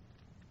Giannis,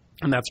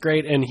 and that's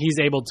great, and he's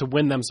able to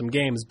win them some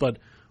games. But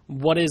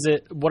what is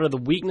it? What are the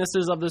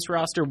weaknesses of this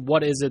roster?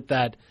 What is it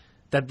that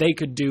that they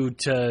could do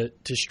to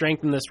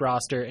strengthen this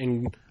roster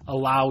and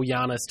allow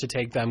Giannis to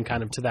take them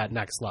kind of to that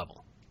next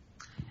level?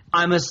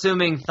 I'm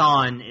assuming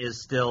Thon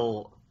is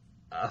still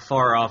a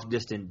far off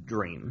distant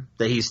dream,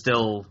 that he's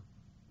still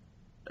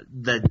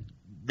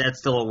that's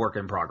still a work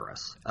in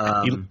progress.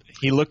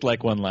 He looked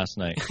like one last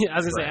night. I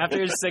was going to say,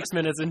 after his 6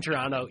 minutes in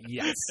Toronto,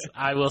 yes,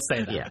 I will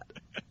say that. Yeah.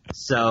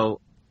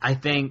 So I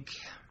think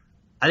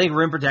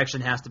rim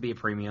protection has to be a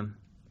premium.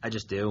 I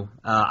just do.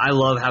 I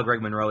love how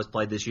Greg Monroe has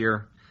played this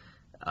year.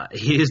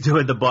 He is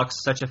doing the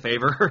Bucks such a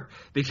favor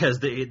because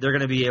they're going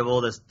to be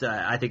able to,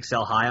 I think,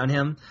 sell high on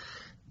him.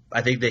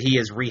 I think that he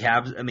is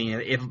rehabbed. I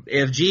mean,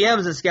 if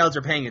GMs and scouts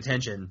are paying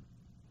attention,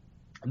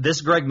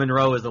 this Greg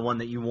Monroe is the one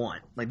that you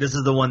want. Like, this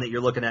is the one that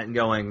you're looking at and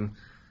going,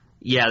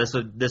 yeah,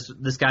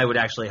 this guy would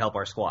actually help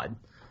our squad.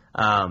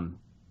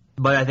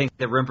 But I think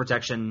that rim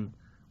protection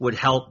would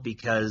help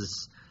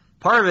because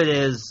part of it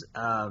is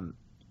I'm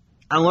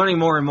learning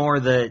more and more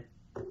that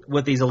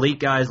with these elite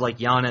guys like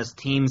Giannis,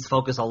 teams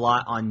focus a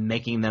lot on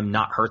making them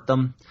not hurt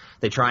them.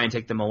 They try and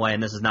take them away,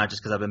 and this is not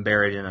just because I've been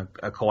buried in a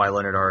Kawhi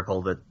Leonard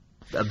article that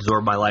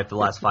absorbed my life the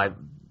last five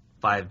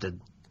to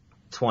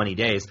 20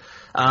 days.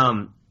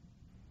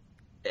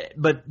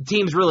 But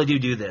teams really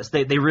do this.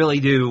 They really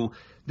do.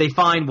 They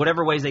find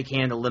whatever ways they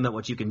can to limit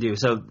what you can do.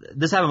 So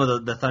this happened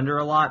with the Thunder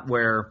a lot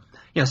where,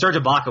 Serge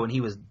Ibaka, when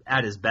he was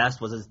at his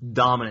best, was a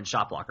dominant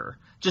shot blocker.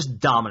 Just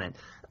dominant.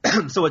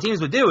 So what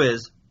teams would do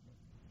is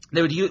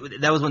they would use,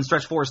 that was when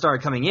stretch four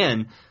started coming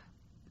in,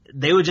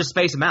 they would just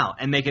space him out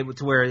and make it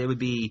to where it would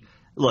be,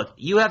 look,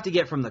 you have to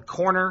get from the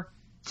corner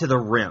to the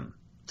rim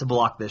to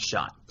block this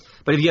shot.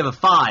 But if you have a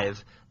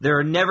 5, there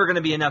are never going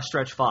to be enough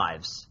stretch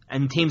 5s,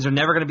 and teams are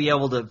never going to be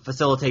able to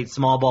facilitate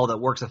small ball that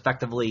works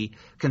effectively,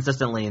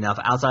 consistently enough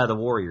outside of the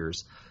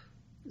Warriors.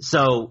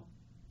 So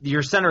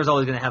your center is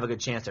always going to have a good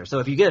chance there. So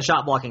if you get a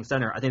shot blocking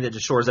center, I think that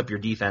just shores up your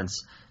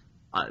defense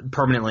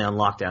permanently on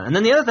lockdown. And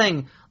then the other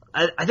thing,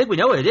 I think we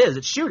know what it is.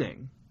 It's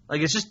shooting.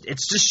 Like, it's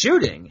just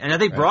shooting. And I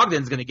think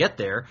Brogdon's going to get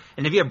there.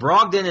 And if you have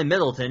Brogdon and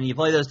Middleton, and you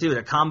play those two at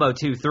a combo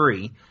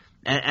 2-3,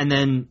 and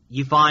then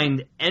you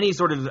find any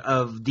sort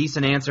of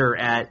decent answer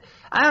at,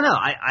 I don't know,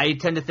 I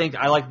tend to think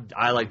I like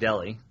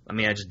Delly. I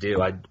mean, I just do.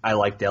 I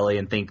like Delly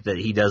and think that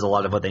he does a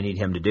lot of what they need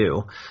him to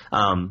do.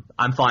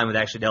 I'm fine with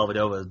actually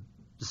Dellavedova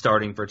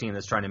starting for a team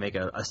that's trying to make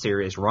a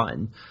serious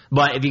run.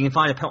 But if you can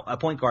find a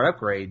point guard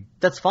upgrade,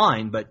 that's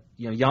fine. But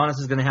Giannis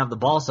is going to have the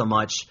ball so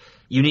much,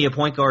 you need a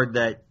point guard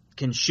that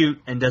can shoot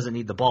and doesn't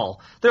need the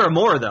ball. There are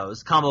more of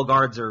those. Combo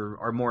guards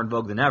are more in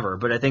vogue than ever,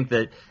 but I think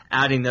that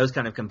adding those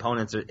kind of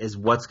components is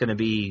what's going to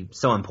be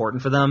so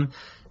important for them.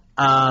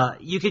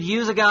 You could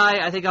use a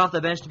guy, I think, off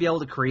the bench to be able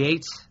to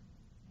create.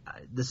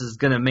 This is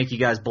going to make you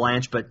guys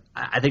blanch, but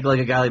I think like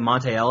a guy like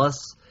Monte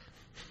Ellis.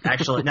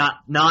 Actually,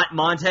 not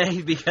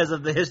Monte because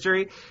of the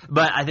history,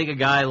 but I think a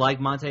guy like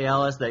Monte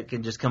Ellis that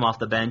can just come off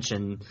the bench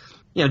and,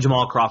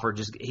 Jamal Crawford,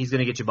 he's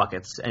going to get you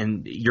buckets,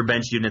 and your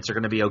bench units are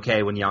going to be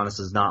okay when Giannis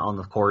is not on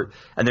the court,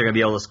 and they're going to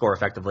be able to score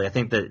effectively. I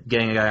think that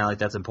getting a guy like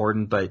that's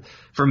important, but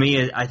for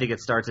me, I think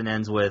it starts and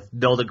ends with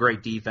build a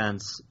great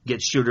defense,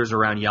 get shooters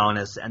around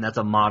Giannis, and that's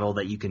a model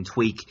that you can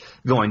tweak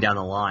going down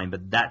the line,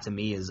 but that to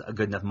me is a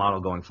good enough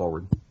model going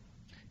forward.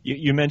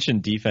 You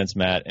mentioned defense,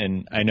 Matt,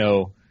 and I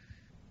know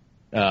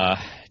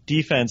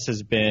defense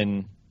has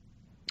been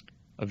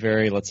a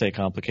very, let's say,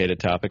 complicated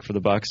topic for the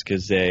Bucks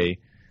because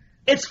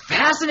it's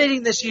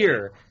fascinating this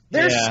year.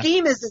 Their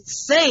scheme is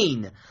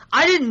insane.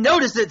 I didn't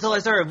notice it until I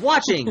started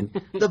watching.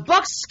 The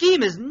Bucks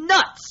scheme is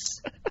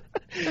nuts.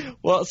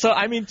 Well, so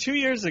I mean, 2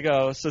 years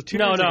ago.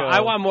 No,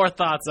 I want more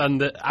thoughts on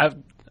the.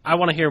 I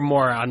want to hear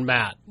more on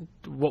Matt.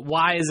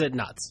 Why is it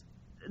nuts?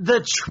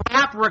 The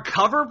trap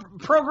recover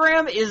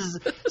program is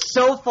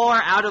so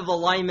far out of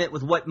alignment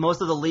with what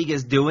most of the league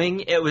is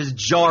doing. It was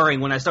jarring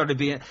when I started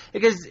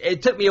because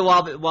it took me a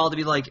while to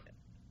be like,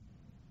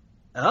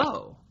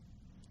 oh,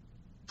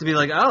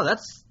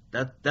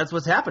 that's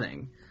what's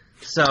happening.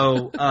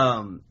 So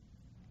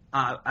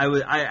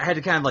I had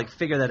to kind of like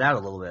figure that out a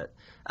little bit.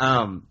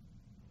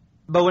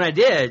 But when I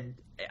did,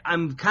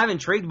 I'm kind of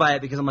intrigued by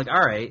it because I'm like,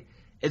 all right,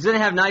 it's going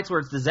to have nights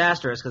where it's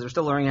disastrous because they're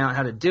still learning out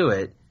how to do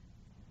it.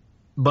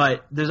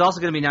 But there's also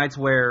going to be nights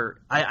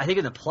where I think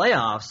in the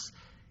playoffs,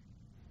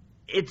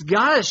 it's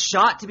got a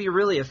shot to be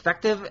really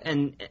effective,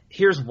 and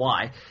here's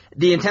why.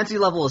 The intensity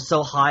level is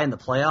so high in the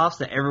playoffs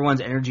that everyone's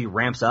energy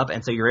ramps up,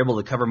 and so you're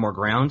able to cover more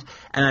ground.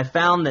 And I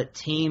found that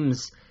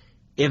teams,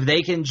 if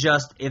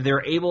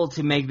they're able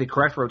to make the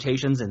correct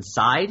rotations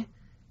inside,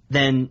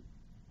 then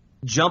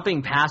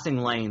jumping passing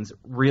lanes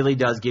really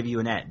does give you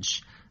an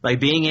edge. Like,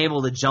 being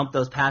able to jump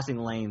those passing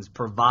lanes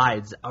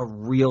provides a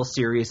real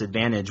serious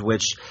advantage,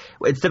 which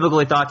it's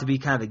typically thought to be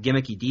kind of a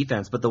gimmicky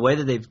defense. But the way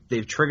that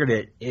they've triggered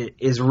it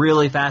is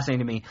really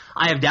fascinating to me.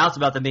 I have doubts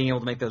about them being able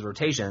to make those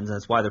rotations, and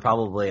that's why they're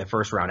probably a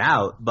first round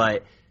out.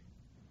 But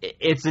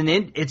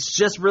it's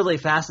just really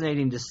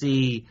fascinating to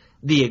see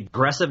the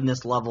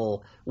aggressiveness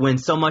level when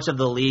so much of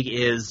the league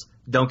is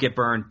don't get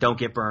burned, don't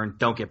get burned,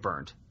 don't get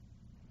burned.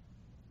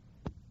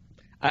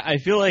 I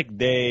feel like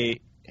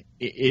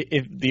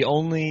if the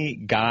only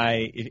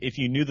guy, if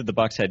you knew that the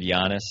Bucks had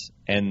Giannis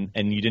and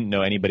you didn't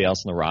know anybody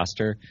else on the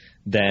roster,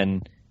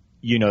 then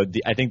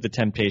I think the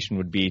temptation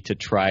would be to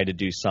try to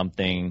do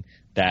something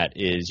that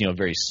is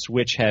very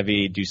switch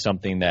heavy, do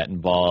something that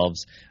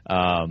involves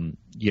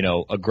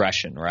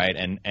aggression, right?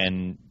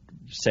 And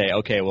say,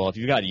 okay, well, if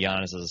you've got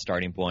Giannis as a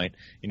starting point,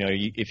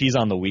 if he's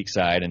on the weak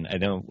side, and I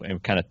know I'm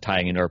kind of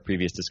tying into our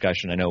previous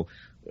discussion, I know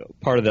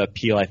part of the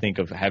appeal, I think,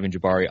 of having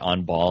Jabari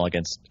on ball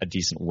against a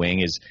decent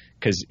wing is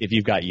because if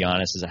you've got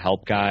Giannis as a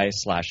help guy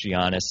 /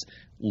 Giannis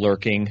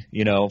lurking,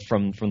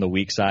 from the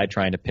weak side,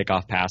 trying to pick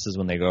off passes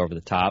when they go over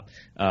the top,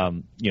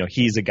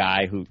 he's a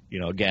guy who,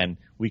 again,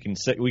 we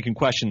can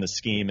question the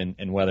scheme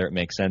and whether it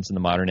makes sense in the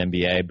modern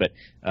NBA,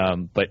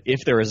 but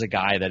if there is a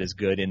guy that is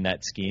good in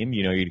that scheme,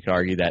 you could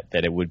argue that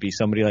it would be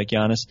somebody like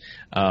Giannis.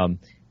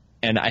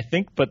 And I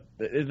think, but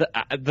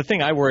the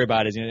thing I worry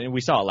about is, and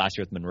we saw it last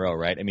year with Monroe,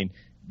 right? I mean,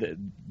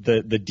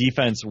 the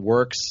defense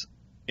works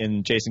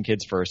in Jason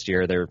Kidd's first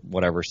year. They're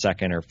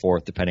second or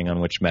fourth, depending on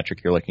which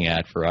metric you're looking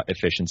at for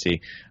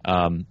efficiency.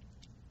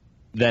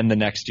 Then the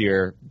next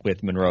year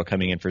with Monroe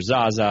coming in for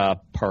Zaza,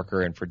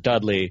 Parker in for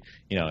Dudley,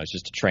 it's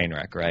just a train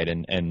wreck, right?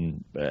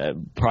 And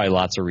probably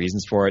lots of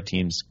reasons for it.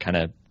 Teams kind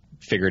of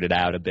figured it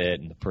out a bit,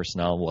 and the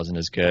personnel wasn't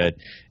as good.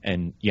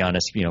 And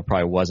Giannis,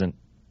 probably wasn't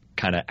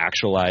kind of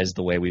actualized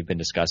the way we've been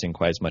discussing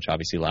quite as much,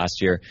 obviously,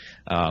 last year.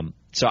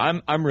 So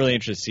I'm really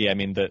interested to see. I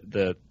mean,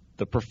 the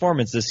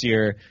performance this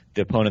year,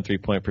 the opponent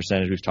 3-point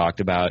percentage we've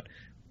talked about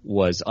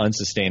was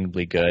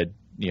unsustainably good,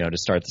 to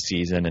start the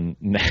season, and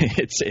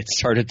it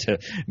started to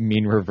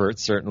mean revert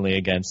certainly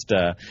against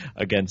the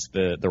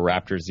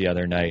Raptors the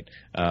other night,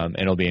 and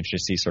it'll be interesting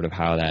to see sort of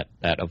how that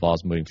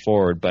evolves moving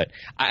forward. But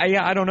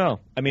I don't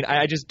know. I mean,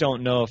 I just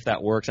don't know if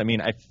that works. I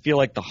mean, I feel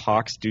like the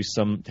Hawks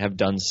have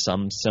done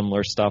some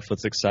similar stuff with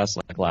success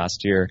like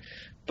last year,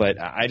 but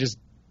I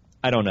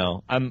don't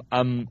know.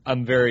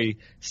 I'm very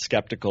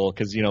skeptical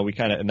because we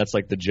kind of, and that's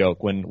like the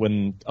joke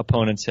when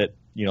opponents hit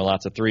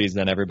lots of threes,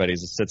 then everybody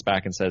sits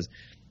back and says,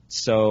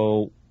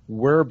 so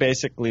we're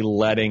basically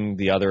letting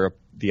the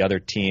other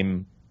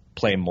team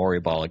play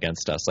Morey ball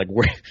against us. Like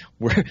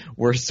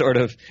we're sort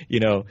of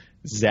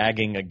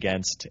zagging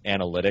against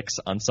analytics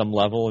on some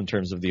level in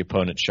terms of the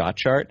opponent's shot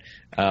chart.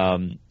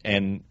 And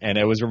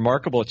it was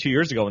remarkable 2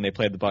 years ago when they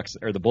played the Bucks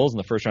or the Bulls in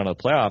the first round of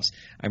the playoffs.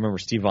 I remember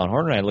Steve Von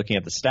Horn and I looking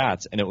at the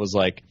stats, and it was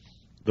like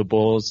the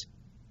Bulls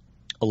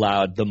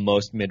allowed the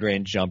most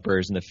mid-range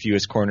jumpers and the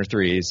fewest corner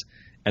threes,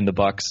 and the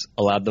Bucks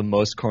allowed the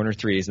most corner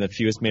threes and the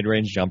fewest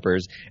mid-range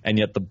jumpers, and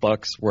yet the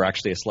Bucks were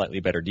actually a slightly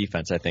better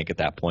defense, I think, at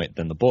that point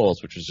than the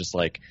Bulls, which was just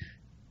like,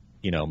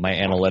 my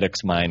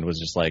analytics mind was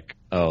just like,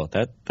 oh,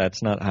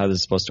 that's not how this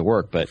is supposed to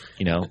work. But,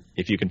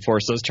 if you can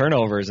force those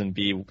turnovers and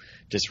be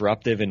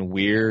disruptive and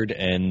weird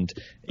and,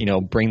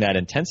 bring that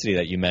intensity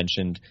that you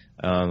mentioned,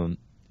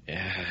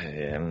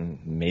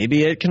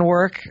 maybe it can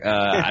work.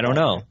 I don't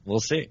know. We'll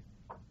see.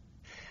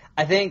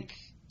 I think,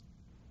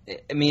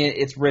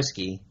 it's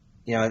risky.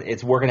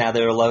 It's working out.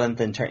 They're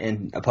 11th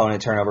in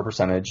opponent turnover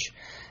percentage,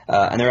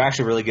 and they're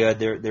actually really good.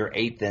 They're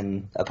 8th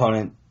in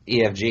opponent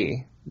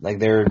EFG. Like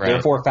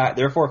their four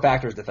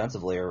factors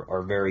defensively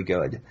are very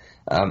good.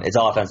 It's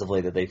all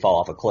offensively that they fall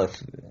off a cliff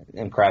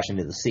and crash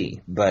into the sea.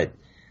 But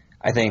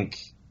I think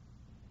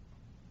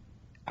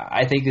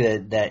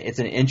that it's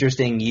an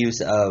interesting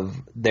use of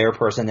their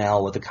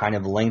personnel with the kind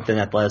of length and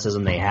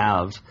athleticism they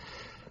have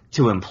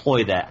to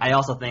employ that. I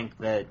also think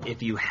that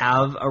if you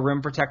have a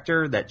rim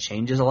protector, that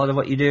changes a lot of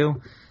what you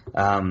do.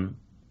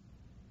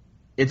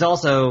 It's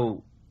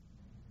also,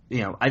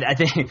 I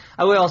think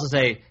I would also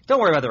say,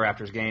 don't worry about the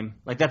Raptors game.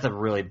 Like that's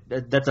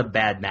a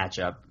bad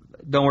matchup.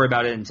 Don't worry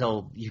about it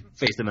until you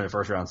face them in a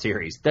first round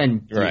series.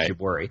 Then you should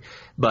worry.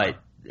 But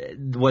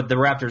what the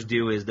Raptors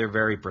do is they're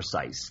very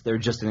precise. They're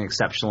just an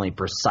exceptionally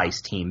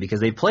precise team because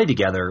they played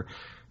together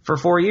for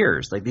 4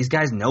 years. Like these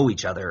guys know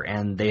each other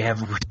and they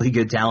have really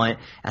good talent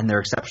and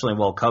they're exceptionally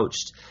well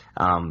coached.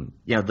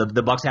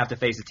 The Bucks have to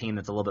face a team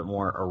that's a little bit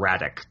more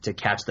erratic to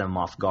catch them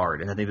off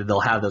guard. And I think that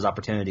they'll have those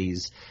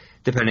opportunities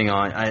depending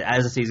on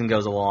as the season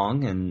goes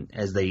along and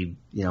as they,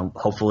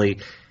 hopefully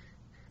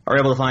are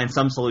able to find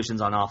some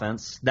solutions on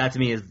offense. That to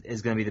me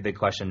is going to be the big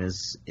question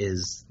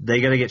is they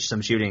got to get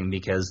some shooting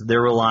because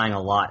they're relying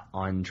a lot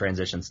on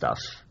transition stuff.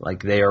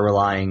 Like they are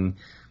relying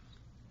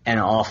an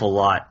awful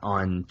lot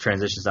on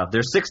transition stuff.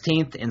 They're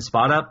 16th in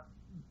spot up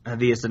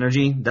via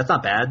synergy. That's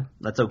not bad.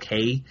 That's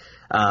okay.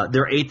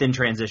 They're 8th in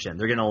transition.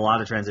 They're getting a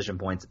lot of transition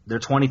points. They're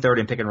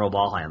 23rd in pick and roll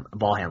ball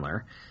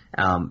handler.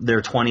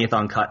 They're 20th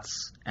on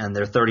cuts, and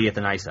they're 30th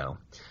in ISO.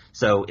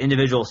 So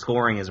individual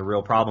scoring is a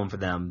real problem for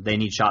them. They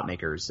need shot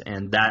makers,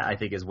 and that I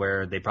think is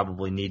where they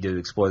probably need to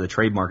explore the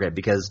trade market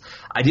because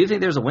I do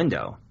think there's a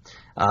window.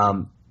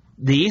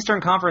 The Eastern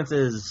Conference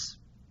is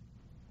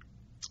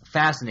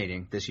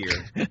fascinating this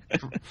year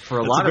for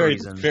a lot of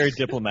reasons. Very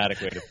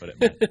diplomatic way to put it,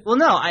 man. Well,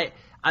 no, I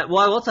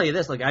will tell you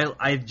this. Like,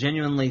 I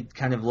genuinely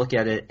kind of look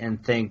at it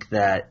and think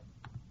that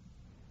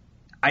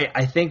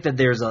I think that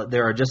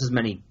there are just as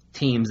many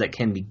teams that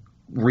can be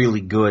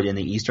really good in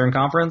the Eastern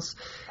Conference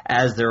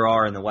as there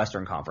are in the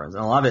Western Conference.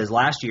 And a lot of it is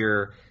last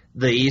year,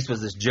 the East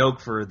was this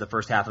joke for the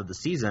first half of the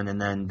season, and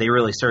then they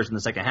really surged in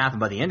the second half, and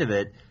by the end of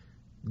it,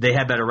 they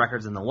had better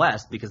records in the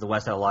West because the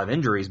West had a lot of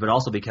injuries, but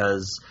also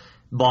because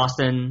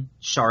Boston,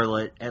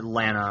 Charlotte,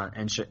 Atlanta,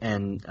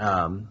 and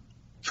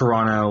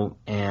Toronto,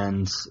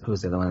 and who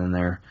was the other one in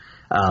there?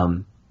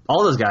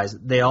 All those guys,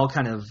 they all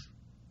kind of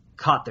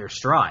caught their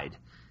stride,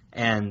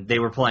 and they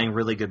were playing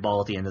really good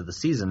ball at the end of the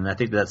season. And I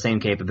think that same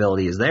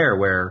capability is there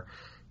where,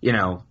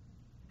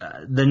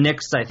 the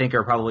Knicks, I think,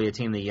 are probably a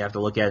team that you have to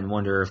look at and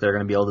wonder if they're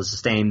going to be able to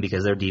sustain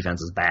because their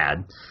defense is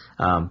bad.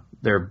 I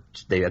think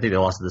they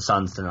lost to the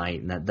Suns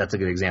tonight, and that's a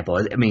good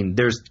example. I mean,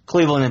 there's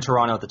Cleveland and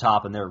Toronto at the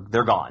top, and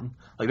they're gone.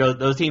 Like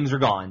those teams are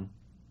gone.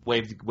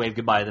 Wave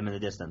goodbye to them in the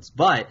distance.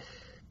 But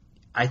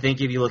I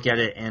think if you look at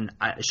it, and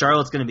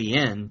Charlotte's going to be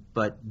in,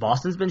 but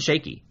Boston's been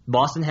shaky.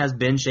 Boston has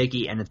been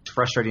shaky, and it's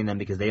frustrating them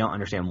because they don't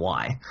understand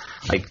why.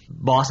 Like,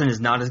 Boston is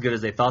not as good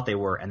as they thought they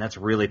were, and that's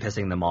really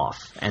pissing them off.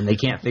 And they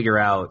can't figure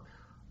out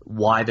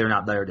why they're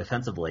not better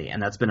defensively,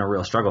 and that's been a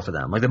real struggle for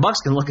them. Like, the Bucks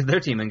can look at their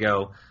team and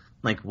go,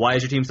 like, why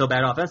is your team so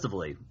bad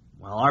offensively?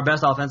 Well, our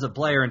best offensive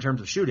player in terms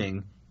of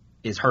shooting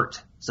is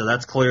hurt. So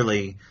that's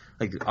clearly,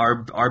 like,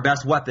 our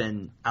best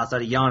weapon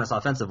outside of Giannis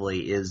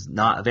offensively is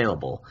not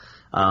available.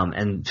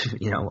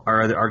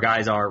 Our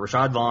guys are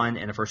Rashad Vaughn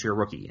and a first-year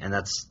rookie, and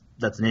that's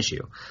an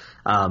issue.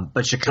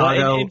 But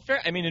Chicago, in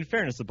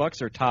fairness, the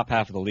Bucks are top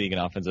half of the league in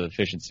offensive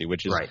efficiency,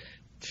 which is right.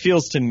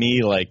 Feels to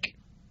me like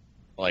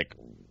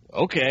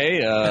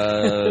okay,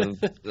 wow,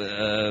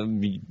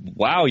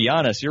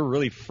 Giannis, you're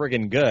really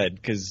friggin' good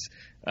because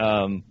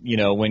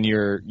when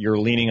you're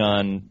leaning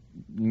on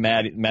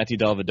Matthew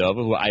Dellavedova,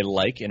 who I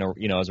like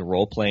as a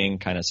role playing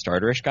kind of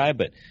starterish guy,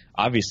 but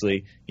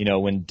obviously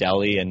when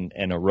Delly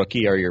and a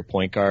rookie are your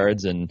point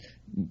guards and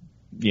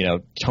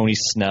Tony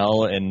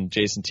Snell and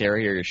Jason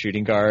Terry are your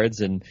shooting guards,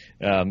 and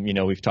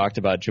we've talked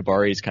about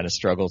Jabari's kind of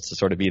struggles to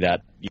sort of be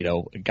that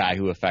guy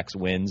who affects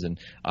wins, and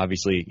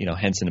obviously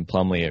Henson and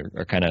Plumlee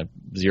are kind of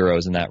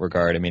zeros in that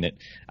regard. I mean,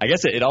 I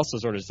guess it also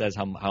sort of says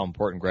how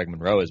important Greg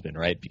Monroe has been,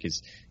 right?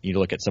 Because you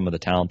look at some of the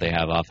talent they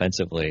have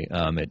offensively,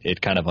 it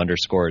kind of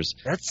underscores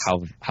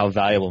how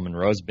valuable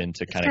Monroe's been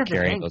to kind of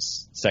carrying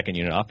those second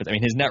unit offense. I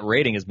mean, his net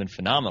rating has been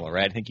phenomenal,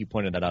 right? I think you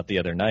pointed that out the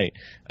other night.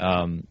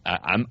 I'm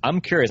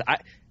curious.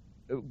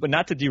 But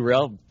not to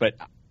derail, but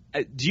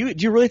do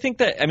you really think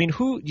that? I mean,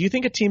 do you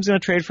think a team's going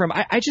to trade for him?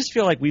 I just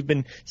feel like we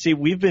spent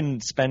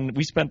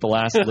the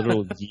last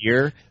little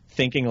year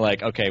thinking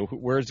like, okay,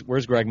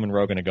 where's Greg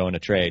Monroe going to go in a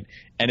trade,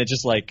 and it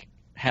just like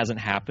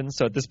hasn't happened.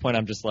 So at this point,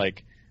 I'm just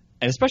like,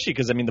 and especially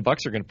because the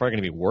Bucks are probably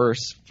going to be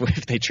worse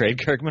if they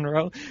trade Greg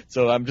Monroe.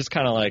 So I'm just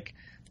kind of like,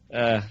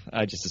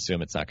 I just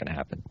assume it's not going to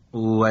happen.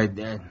 Ooh,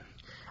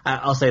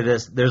 I'll say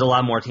this: there's a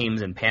lot more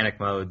teams in panic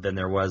mode than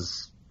there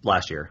was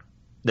last year.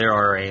 There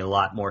are a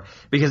lot more.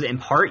 Because in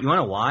part, you want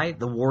to know why?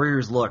 The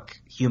Warriors look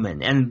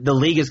human. And the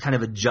league is kind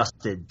of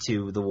adjusted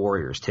to the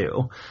Warriors,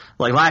 too.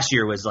 Like, last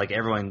year was like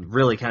everyone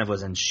really kind of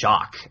was in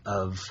shock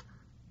of,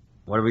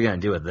 what are we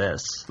going to do with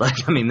this? Like,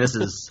 this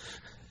is,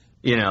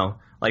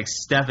 like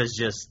Steph is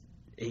just,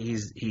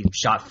 he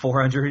shot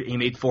 400, he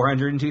made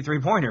 402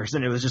 3-pointers.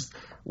 And it was just,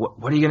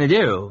 what are you going to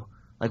do?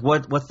 Like,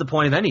 what's the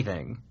point of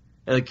anything?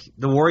 Like,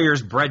 the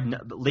Warriors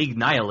bred league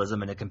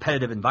nihilism in a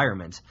competitive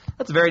environment.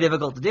 That's very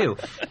difficult to do.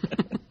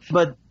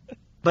 But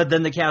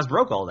then the Cavs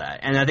broke all that.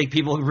 And I think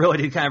people really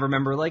did kind of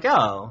remember, like,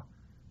 oh,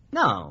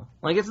 no.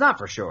 Like, it's not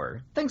for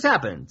sure. Things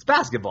happen. It's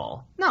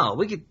basketball. No,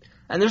 we could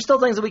 – and there's still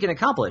things that we can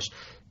accomplish.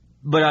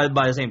 But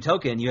by the same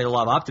token, you had a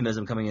lot of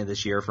optimism coming in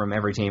this year from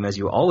every team, as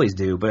you always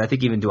do. But I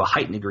think even to a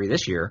heightened degree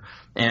this year.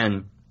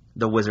 And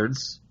the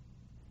Wizards,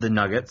 the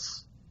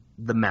Nuggets,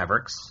 the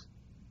Mavericks,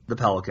 the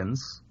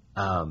Pelicans,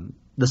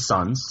 the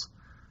Suns,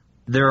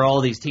 there are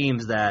all these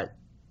teams that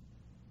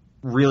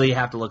really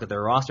have to look at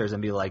their rosters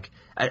and be like,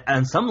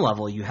 on some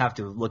level, you have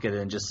to look at it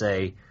and just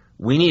say,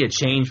 we need a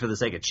change for the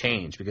sake of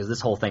change because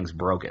this whole thing's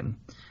broken.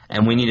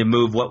 And we need to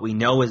move what we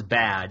know is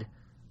bad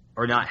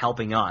or not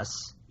helping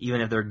us,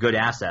 even if they're good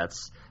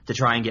assets, to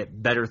try and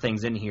get better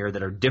things in here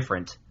that are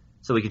different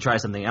so we can try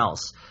something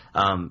else.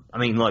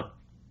 Look,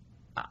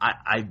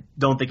 I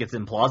don't think it's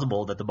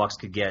implausible that the Bucks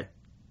could get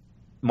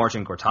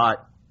Marcin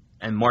Gortat.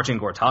 And Marcin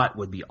Gortat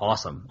would be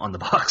awesome on the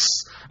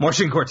Bucks.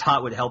 Marcin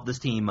Gortat would help this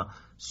team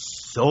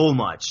so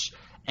much.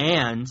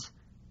 And,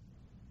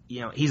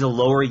 he's a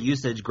lower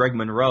usage Greg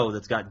Monroe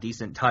that's got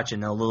decent touch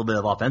and a little bit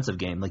of offensive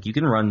game. Like, you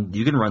can run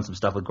some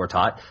stuff with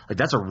Gortat. Like,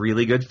 that's a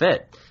really good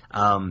fit.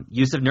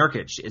 Jusuf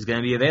Nurkic is going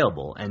to be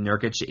available, and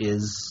Nurkic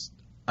is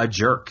a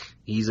jerk.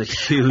 He's a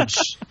huge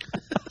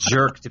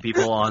jerk to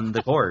people on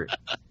the court.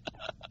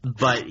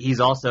 But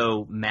he's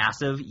also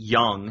massive,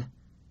 young,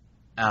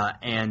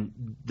 and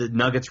the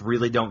Nuggets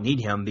really don't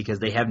need him because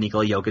they have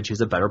Nikola Jokic,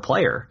 who's a better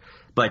player.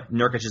 But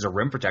Nurkic is a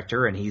rim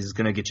protector, and he's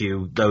going to get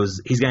you those.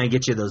 He's going to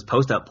get you those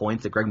post-up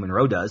points that Greg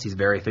Monroe does. He's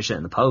very efficient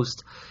in the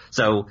post.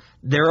 So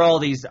there are all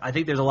these. I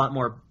think there's a lot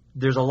more.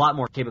 There's a lot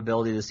more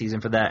capability this season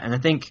for that, and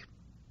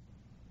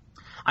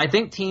I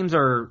think teams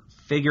are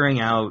figuring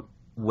out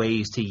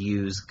ways to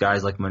use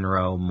guys like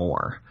Monroe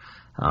more.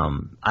 I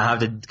have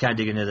to kind of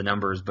dig into the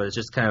numbers, but it's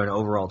just kind of an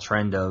overall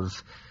trend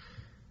of,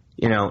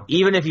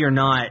 even if you're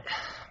not,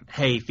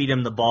 hey, feed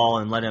him the ball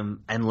and let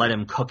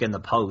him cook in the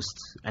post,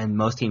 and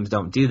most teams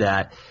don't do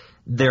that.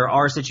 There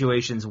are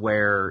situations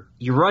where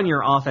you run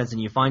your offense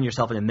and you find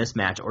yourself in a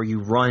mismatch, or you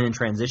run in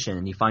transition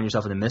and you find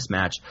yourself in a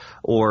mismatch,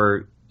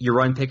 or you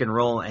run pick and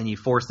roll and you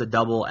force the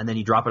double and then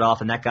you drop it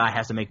off and that guy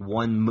has to make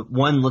one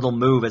little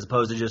move as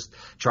opposed to just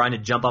trying to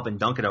jump up and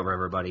dunk it over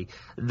everybody.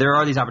 There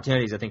are these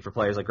opportunities, I think, for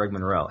players like Greg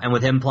Monroe. And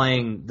with him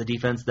playing the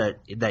defense that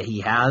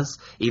he has,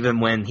 even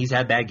when he's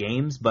had bad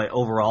games, but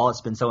overall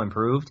it's been so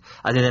improved,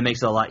 I think that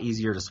makes it a lot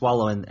easier to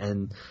swallow.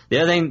 And the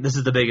other thing, this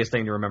is the biggest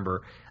thing to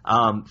remember,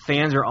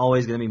 fans are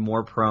always going to be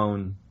more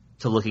prone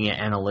to looking at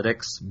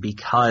analytics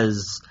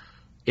because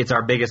it's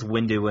our biggest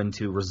window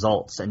into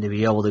results and to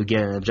be able to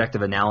get an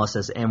objective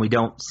analysis, and we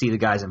don't see the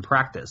guys in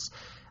practice.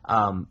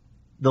 The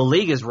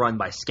league is run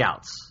by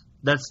scouts.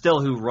 That's still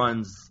who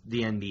runs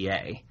the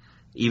NBA.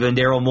 Even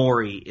Daryl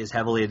Morey is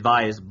heavily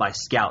advised by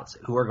scouts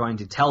who are going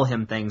to tell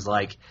him things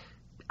like,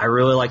 I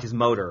really like his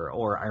motor,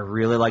 or I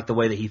really like the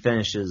way that he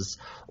finishes,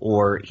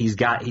 or he's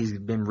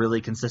been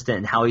really consistent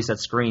in how he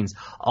sets screens.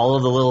 All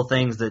of the little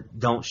things that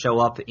don't show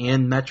up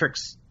in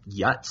metrics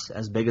yet,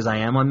 as big as I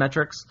am on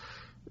metrics,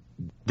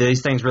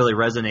 these things really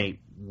resonate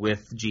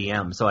with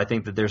GM. So I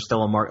think that there's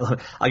still a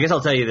market. I guess I'll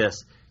tell you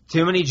this.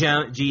 Too many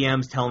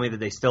GMs tell me that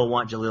they still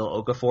want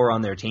Jahlil Okafor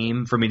on their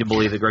team for me to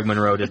believe that Greg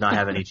Monroe does not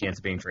have any chance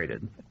of being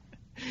traded.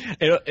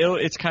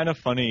 It's kind of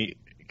funny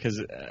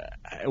because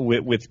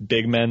with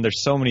big men,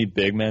 there's so many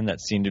big men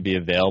that seem to be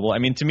available. I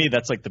mean, to me,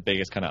 that's like the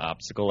biggest kind of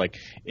obstacle. Like,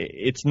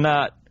 it's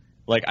not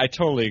like, I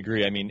totally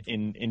agree. I mean,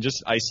 in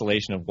just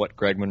isolation of what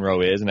Greg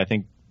Monroe is, and I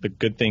think the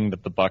good thing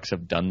that the Bucks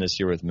have done this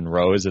year with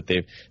Monroe is that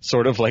they've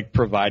sort of like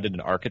provided an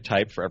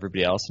archetype for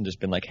everybody else and just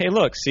been like, hey,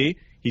 look, see,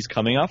 he's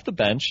coming off the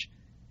bench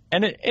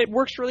and it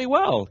works really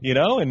well,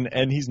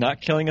 and he's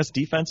not killing us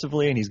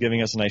defensively and he's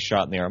giving us a nice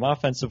shot in the arm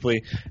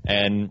offensively.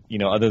 And,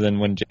 other than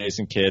when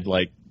Jason Kidd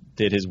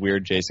did his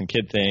weird Jason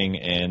Kidd thing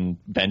and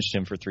benched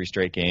him for 3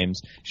 straight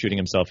games, shooting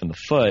himself in the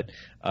foot,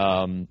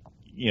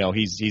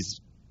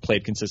 he's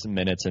played consistent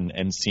minutes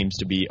and seems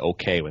to be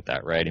okay with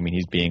that, right? I mean,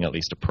 he's being at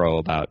least a pro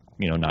about,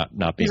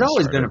 not being. He's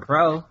always been a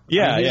pro.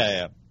 Yeah, I mean,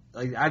 yeah.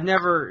 Like, I've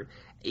never.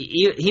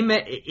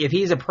 If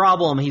he's a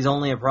problem, he's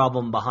only a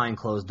problem behind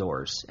closed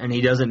doors, and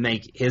he doesn't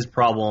make his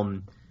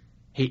problem.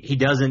 He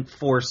doesn't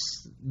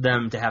force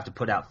them to have to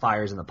put out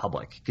fires in the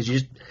public,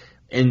 because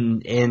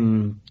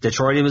in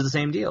Detroit it was the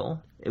same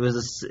deal. It was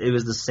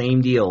the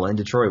same deal in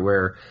Detroit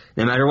where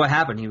no matter what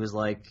happened, he was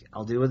like,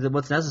 I'll do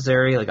what's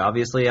necessary. Like,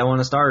 obviously I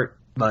want to start,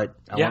 but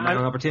I want my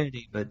own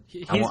opportunity. But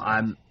I'll do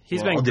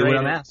what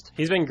I'm asked.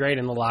 He's been great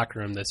in the locker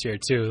room this year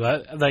too.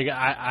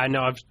 I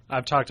know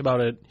I've talked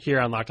about it here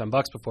on Locked On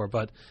Bucks before,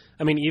 but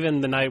I mean, even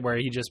the night where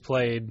he just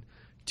played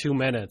 2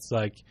 minutes,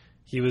 like,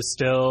 he was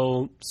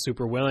still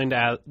super willing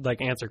to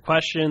answer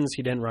questions.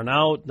 He didn't run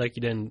out. Like,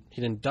 he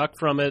didn't duck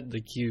from it.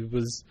 Like, he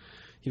was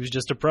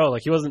just a pro.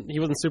 Like, he wasn't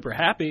super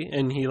happy,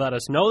 and he let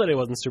us know that he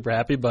wasn't super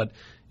happy, but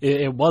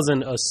it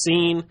wasn't a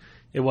scene.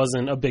 It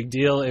wasn't a big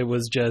deal. It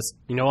was just,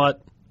 you know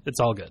what? It's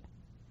all good.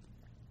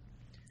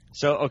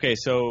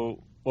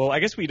 Well, I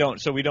guess we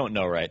don't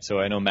know, right? So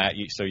I know, Matt,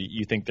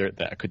 you think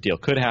that deal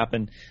could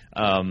happen.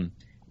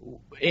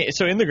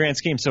 So in the grand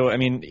scheme, I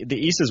mean, the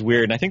East is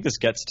weird, and I think this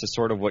gets to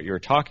sort of what you were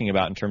talking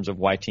about in terms of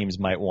why teams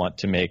might want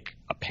to make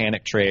a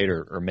panic trade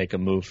or make a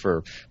move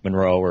for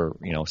Monroe or,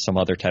 some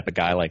other type of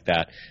guy like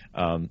that.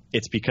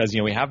 It's because,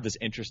 we have this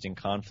interesting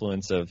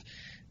confluence of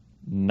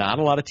not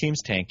a lot of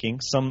teams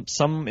tanking. Some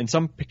in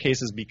some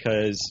cases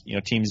because,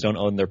 teams don't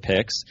own their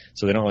picks,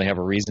 so they don't really have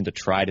a reason to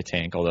try to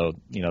tank, although,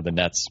 the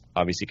Nets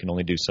obviously can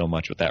only do so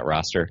much with that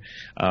roster.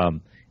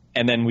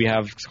 And then we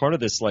have sort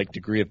of this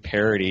degree of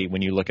parity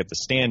when you look at the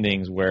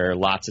standings, where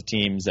lots of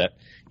teams that,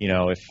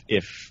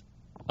 if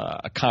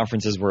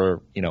conferences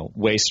were,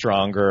 way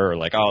stronger, or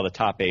the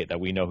top 8 that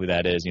we know who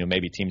that is,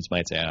 maybe teams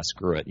might say,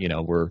 screw it,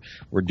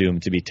 we're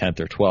doomed to be 10th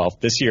or 12th.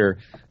 This year,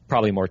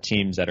 probably more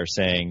teams that are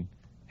saying,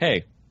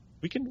 hey,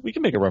 we can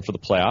make a run for the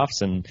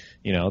playoffs, and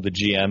the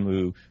GM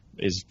who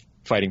is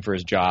fighting for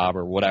his job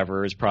or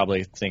whatever is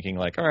probably thinking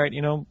all right,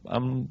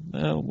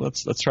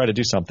 let's try to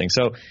do something.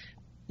 So,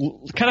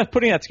 kind of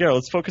putting that together,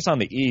 let's focus on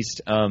the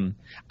East. I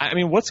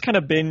mean, what's kind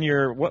of been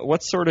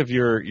what's sort of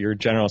your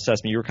general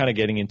assessment? You were kind of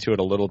getting into it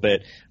a little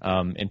bit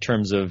in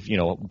terms of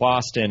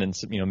Boston and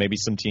maybe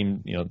some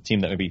team team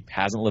that maybe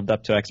hasn't lived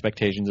up to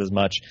expectations as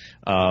much.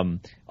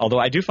 Although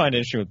I do find it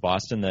interesting with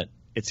Boston that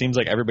it seems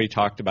like everybody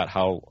talked about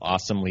how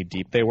awesomely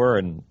deep they were,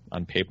 and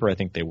on paper I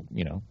think they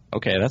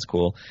okay, that's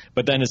cool.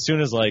 But then as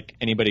soon as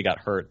anybody got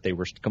hurt, they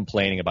were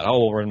complaining about,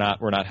 oh, well, we're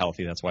not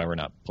healthy, that's why we're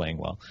not playing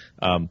well.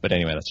 But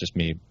anyway, that's just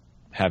me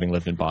having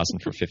lived in Boston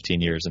for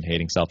 15 years and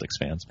hating Celtics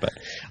fans. But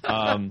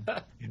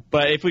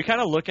if we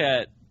kind of look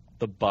at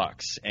the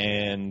Bucks,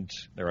 and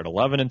they're at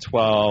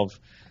 11-12,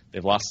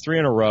 they've lost 3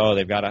 in a row.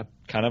 They've got a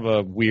kind of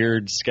a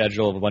weird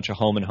schedule of a bunch of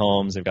home and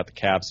homes. They've got the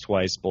Cavs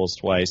twice, Bulls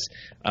twice.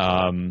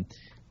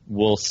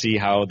 we'll see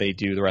how they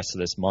do the rest of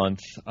this month.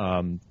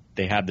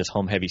 They had this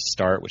home heavy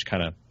start, which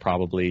kind of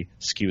probably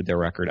skewed their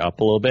record up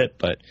a little bit,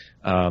 but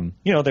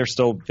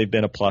they've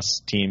been a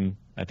plus team,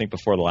 I think,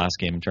 before the last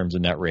game in terms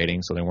of net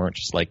rating, so they weren't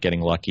just like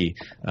getting lucky,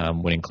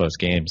 winning close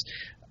games.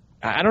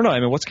 I don't know. I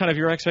mean, what's kind of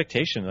your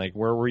expectation? Like,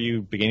 where were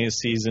you beginning of the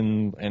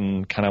season,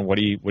 and kind of what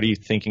are you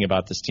thinking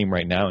about this team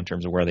right now in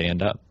terms of where they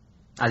end up?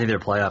 I think they're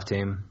a playoff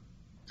team.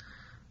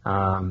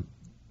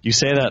 You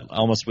say that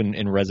almost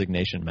in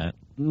resignation, Matt.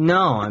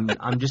 No,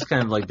 I'm just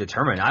kind of like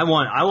determined. I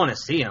want to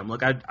see them.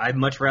 Look, I'd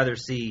much rather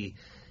see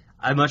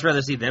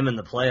them in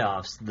the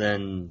playoffs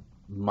than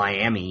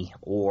Miami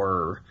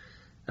or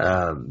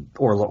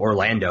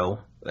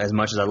Orlando. As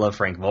much as I love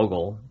Frank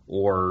Vogel,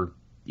 or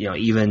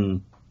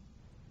even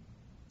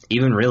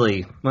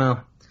really,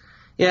 well,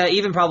 yeah,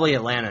 even probably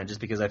Atlanta, just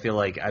because I feel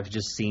like I've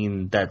just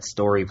seen that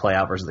story play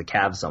out versus the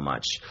Cavs so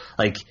much.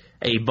 Like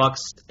a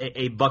Bucks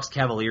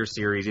Cavaliers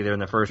series, either in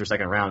the first or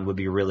second round, would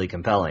be really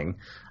compelling.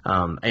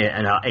 And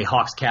a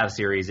Hawks Cavs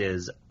series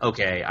is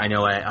okay. I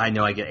know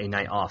I get a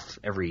night off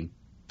every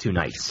 2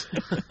 nights.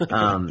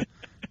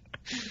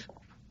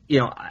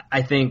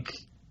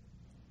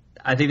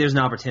 I think there's an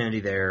opportunity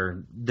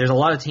there. There's a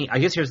lot of teams. I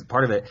guess here's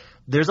part of it.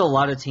 There's a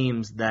lot of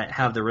teams that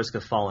have the risk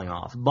of falling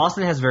off.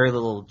 Boston has very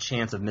little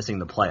chance of missing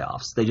the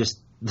playoffs.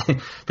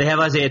 They have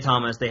Isaiah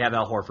Thomas. They have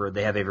Al Horford.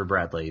 They have Avery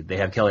Bradley. They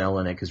have Kelly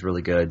Olynyk, who's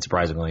really good,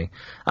 surprisingly.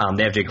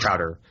 They have Jay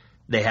Crowder.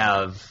 They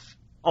have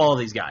all of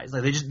these guys.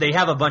 Like they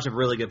have a bunch of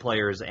really good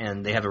players,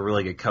 and they have a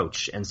really good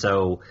coach. And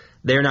so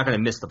they're not going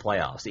to miss the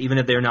playoffs, even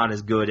if they're not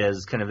as good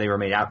as kind of they were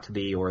made out to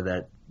be, or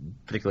that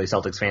particularly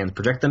Celtics fans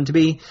project them to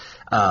be.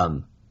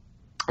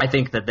 I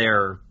think that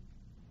they're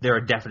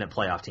a definite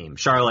playoff team.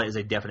 Charlotte is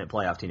a definite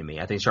playoff team to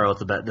me. I think Charlotte's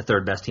the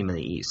third best team in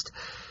the East.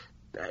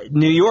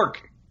 New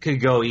York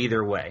could go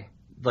either way.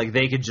 Like,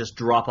 they could just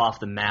drop off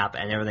the map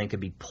and everything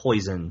could be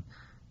poison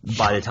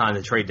by the time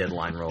the trade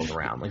deadline rolls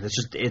around. Like,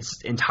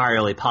 it's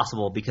entirely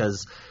possible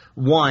because,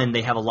 1,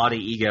 they have a lot of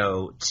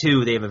ego.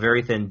 2, they have a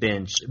very thin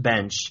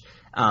bench.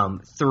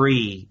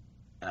 3,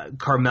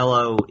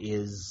 Carmelo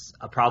is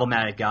a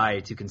problematic guy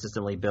to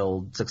consistently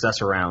build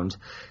success around.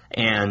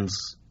 And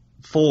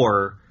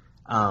 4,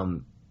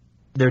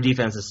 their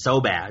defense is so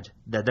bad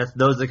that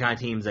those are the kind of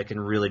teams that can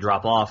really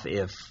drop off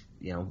if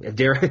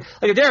Derrick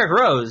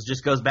Rose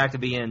just goes back to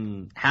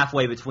being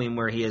halfway between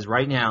where he is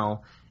right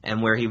now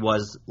and where he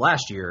was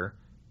last year.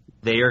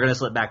 They are going to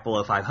slip back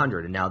below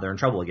 500, and now they're in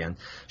trouble again.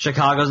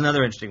 Chicago's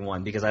another interesting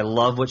one because I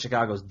love what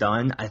Chicago's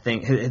done. I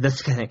think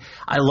that's the thing.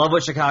 I love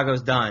what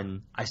Chicago's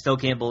done. I still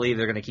can't believe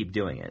they're going to keep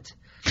doing it.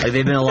 Like,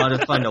 they've been a lot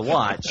of fun to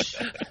watch.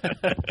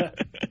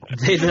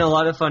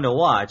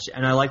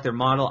 And I like their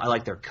model. I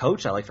like their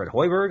coach. I like Fred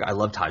Hoiberg. I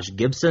love Taj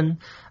Gibson.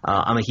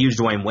 I'm a huge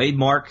Dwayne Wade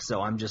mark,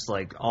 so I'm just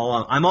like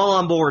I'm all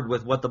on board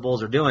with what the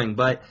Bulls are doing.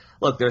 But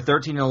look, they're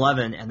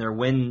 13-11, and their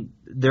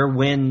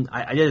win.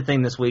 I did a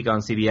thing this week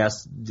on CBS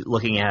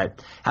looking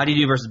at how do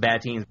you do versus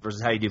bad teams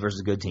versus how you do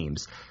versus good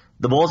teams.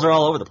 The Bulls are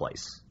all over the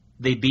place.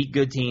 They beat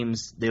good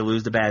teams. They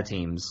lose to bad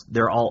teams.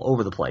 They're all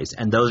over the place,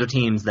 and those are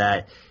teams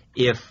that,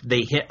 if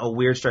they hit a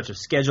weird stretch of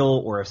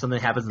schedule or if something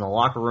happens in the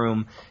locker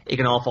room, it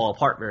can all fall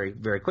apart very,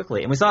 very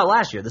quickly. And we saw it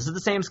last year. This is the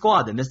same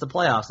squad that missed the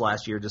playoffs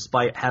last year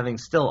despite having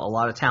still a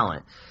lot of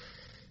talent.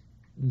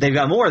 They've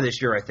got more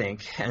this year, I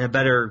think, and a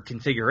better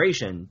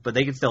configuration, but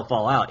they could still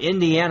fall out.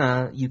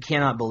 Indiana, you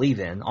cannot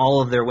believe in.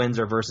 All of their wins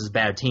are versus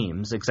bad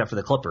teams, except for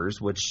the Clippers,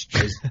 which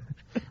is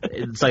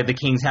it's like the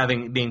Kings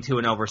being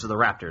 2-0 versus the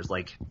Raptors.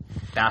 Like,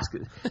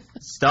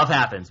 stuff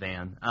happens,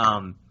 man.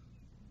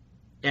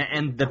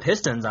 And the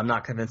Pistons, I'm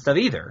not convinced of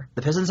either.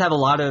 The Pistons have a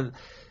lot of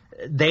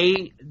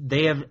they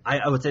have.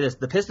 I would say this: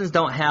 the Pistons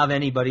don't have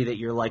anybody that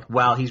you're like,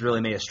 wow, he's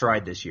really made a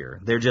stride this year.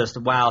 They're just,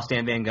 wow,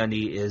 Stan Van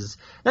Gundy is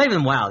not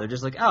even wow. They're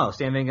just like, oh,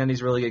 Stan Van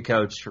Gundy's a really good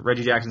coach.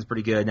 Reggie Jackson's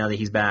pretty good now that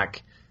he's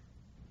back.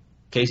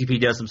 KCP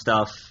does some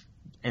stuff,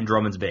 and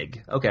Drummond's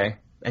big. Okay,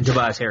 and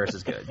Tobias Harris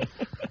is good.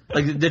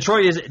 Like,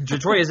 Detroit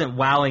isn't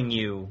wowing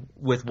you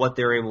with what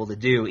they're able to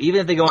do.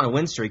 Even if they go on a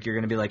win streak, you're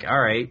going to be like, all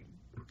right,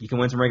 you can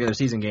win some regular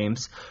season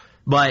games.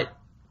 But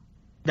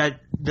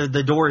that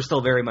the door is still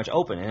very much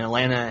open, and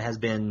Atlanta's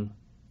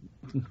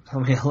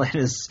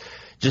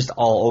just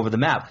all over the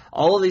map.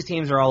 All of these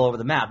teams are all over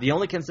the map. The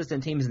only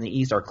consistent teams in the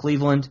East are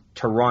Cleveland,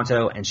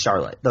 Toronto, and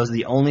Charlotte. Those are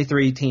the only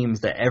 3 teams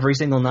that every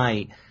single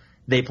night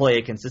they play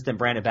a consistent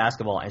brand of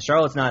basketball. And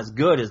Charlotte's not as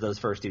good as those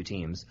first 2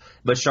 teams,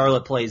 but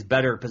Charlotte plays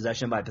better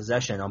possession by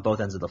possession on both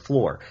ends of the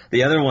floor.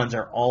 The other ones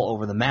are all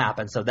over the map,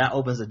 and so that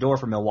opens the door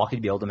for Milwaukee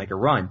to be able to make a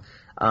run.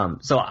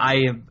 So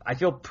I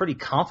feel pretty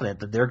confident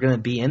that they're going to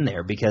be in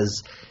there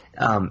because,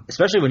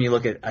 especially when you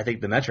look at, I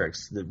think, the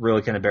metrics that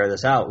really kind of bear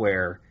this out,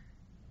 where,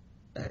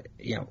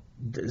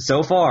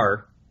 so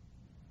far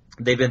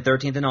they've been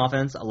 13th in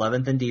offense,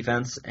 11th in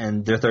defense,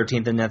 and they're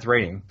 13th in net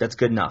rating. That's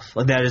good enough.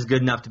 Like, that is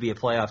good enough to be a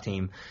playoff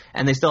team,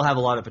 and they still have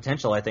a lot of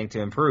potential, I think,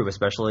 to improve,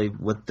 especially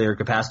with their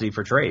capacity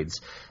for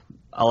trades.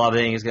 A lot of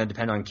it is going to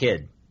depend on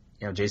Kidd.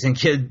 Jason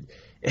Kidd.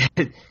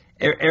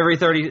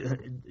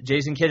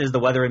 Jason Kidd is the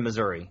weather in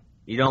Missouri.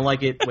 You don't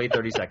like it, wait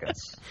 30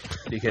 seconds.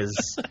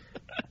 Because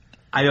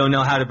I don't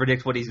know how to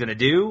predict what he's going to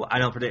do. I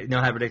don't know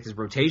how to predict his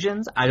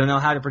rotations. I don't know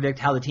how to predict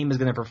how the team is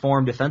going to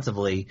perform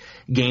defensively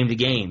game to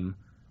game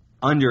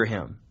under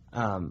him.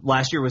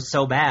 Last year was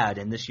so bad,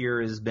 and this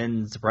year has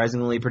been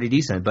surprisingly pretty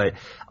decent. But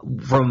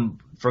from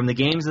the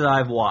games that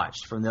I've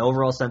watched, from the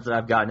overall sense that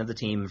I've gotten of the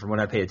team, from when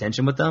I paid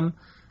attention with them,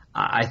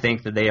 I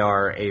think that they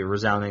are a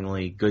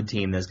resoundingly good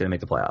team that's going to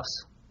make the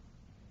playoffs.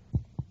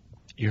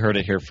 You heard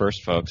it here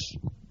first, folks.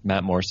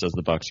 Matt Moore says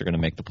the Bucks are going to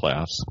make the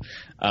playoffs.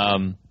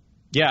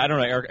 Yeah, I don't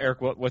know,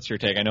 Eric. What's your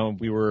take? I know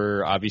we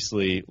were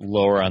obviously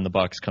lower on the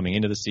Bucks coming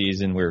into the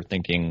season. We were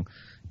thinking,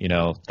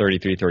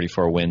 33,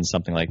 34 wins,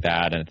 something like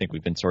that. And I think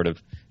we've been sort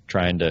of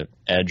trying to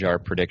edge our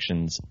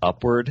predictions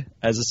upward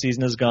as the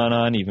season has gone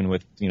on, even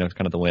with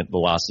kind of the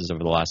losses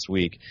over the last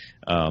week.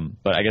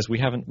 But I guess we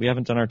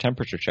haven't done our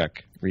temperature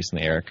check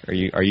recently, Eric.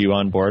 Are you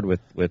on board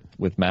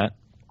with Matt?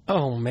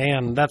 Oh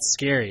man, that's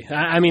scary.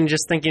 I mean,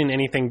 just thinking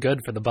anything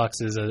good for the Bucks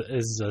is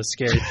a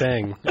scary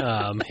thing.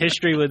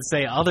 History would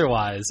say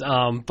otherwise.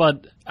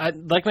 But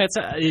like Matt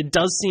said, it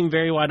does seem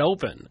very wide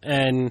open,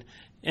 and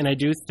I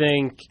do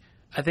think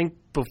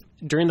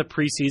during the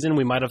preseason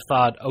we might have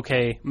thought,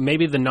 okay,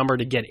 maybe the number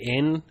to get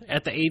in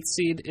at the 8th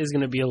seed is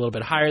going to be a little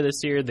bit higher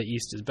this year. The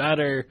East is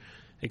better,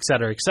 et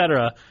cetera, et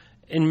cetera.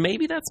 And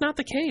maybe that's not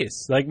the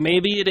case. Like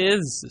maybe it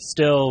is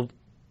still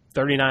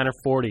 39 or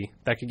 40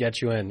 that could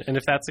get you in. And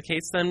if that's the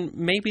case, then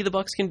maybe the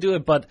Bucks can do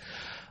it. But,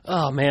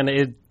 oh, man,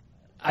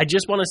 I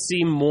just want to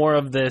see more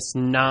of this,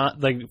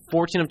 not like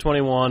 14 of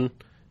 21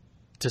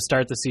 to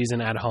start the season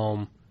at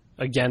home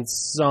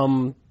against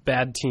some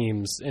bad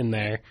teams in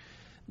there.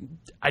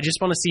 I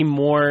just want to see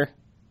more.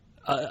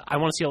 I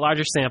want to see a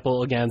larger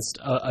sample against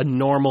a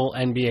normal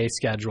NBA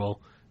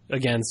schedule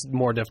against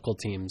more difficult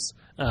teams.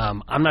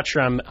 I'm not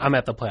sure I'm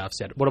at the playoffs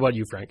yet. What about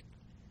you, Frank?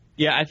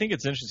 Yeah, I think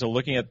it's interesting. So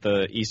looking at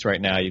the East right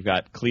now, you've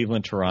got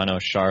Cleveland, Toronto,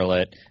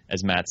 Charlotte.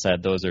 As Matt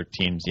said, those are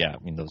teams. Yeah,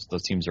 I mean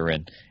those teams are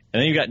in.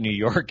 And then you've got New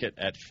York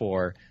at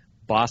 4,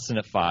 Boston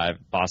at 5.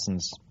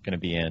 Boston's going to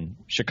be in.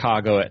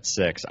 Chicago at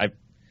 6.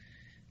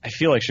 I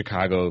feel like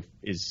Chicago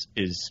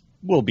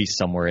will be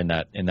somewhere in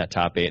that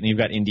top 8. And you've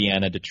got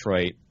Indiana,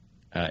 Detroit,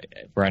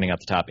 rounding out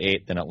the top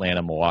 8. Then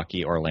Atlanta,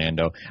 Milwaukee,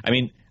 Orlando. I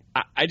mean,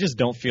 I just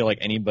don't feel like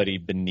anybody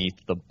beneath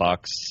the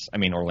Bucks. I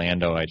mean,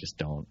 Orlando, I just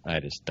don't.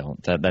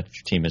 That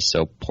team is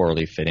so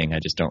poorly fitting. I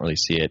just don't really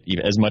see it.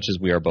 Even as much as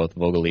we are both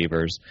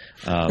Vogelievers,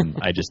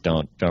 I just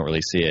don't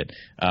really see it.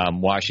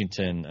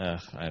 Washington, I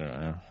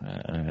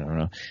don't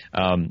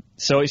know.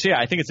 So yeah,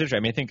 I think it's interesting.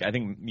 I mean, I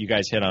think you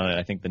guys hit on it.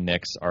 I think the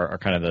Knicks are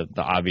kind of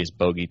the obvious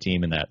bogey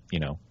team in that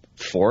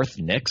 4th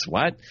Knicks.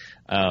 What?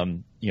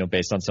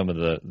 Based on some of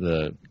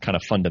the kind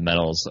of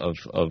fundamentals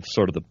of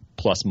sort of the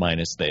plus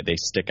minus, they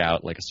stick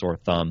out like a sore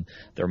thumb.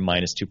 They're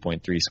minus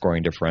 2.3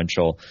 scoring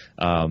differential,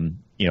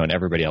 and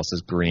everybody else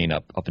is green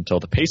up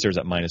until the Pacers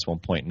at minus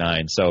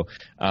 1.9.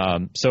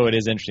 So it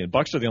is interesting. The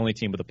Bucks are the only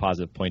team with a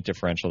positive point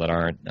differential that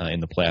aren't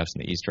in the playoffs in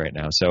the East right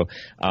now. So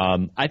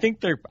I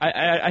think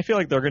I feel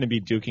like they're going to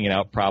be duking it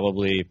out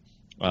probably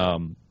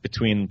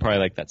between probably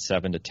like that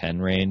 7 to 10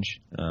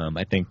 range.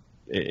 I think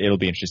it'll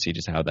be interesting to see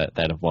just how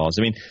that evolves.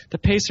 I mean, the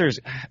Pacers,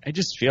 I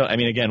just feel, I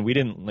mean, again,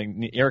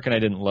 Eric and I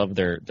didn't love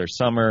their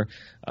summer.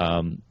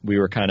 We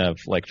were kind of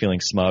like feeling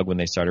smug when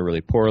they started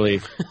really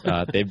poorly.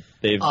 They've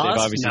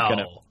obviously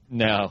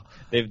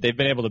they've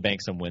been able to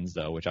bank some wins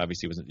though, which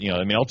obviously was,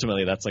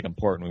 ultimately that's like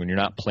important when you're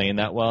not playing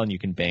that well and you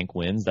can bank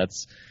wins.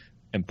 That's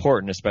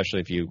important, especially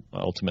if you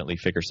ultimately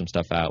figure some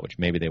stuff out, which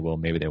maybe they will,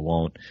 maybe they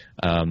won't.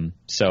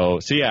 So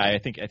yeah, I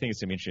think it's going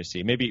to be interesting to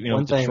see. Maybe,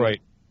 Detroit,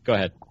 go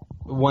ahead.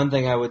 One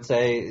thing I would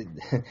say,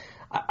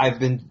 I've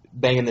been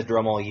banging the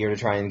drum all year to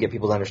try and get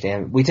people to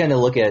understand. We tend to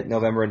look at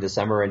November and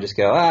December and just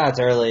go,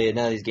 it's early, and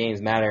none of these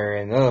games matter.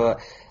 And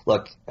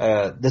look,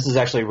 this is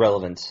actually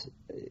relevant.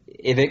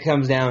 If it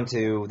comes down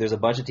to there's a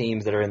bunch of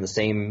teams that are in the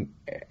same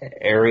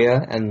area,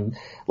 and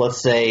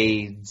let's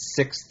say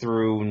 6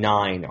 through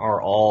 9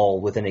 are all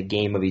within a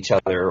game of each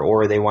other,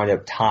 or they wind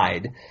up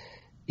tied,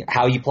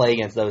 how you play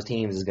against those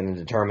teams is going to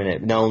determine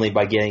it, not only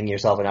by getting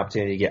yourself an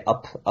opportunity to get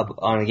up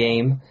on a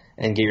game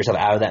and get yourself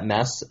out of that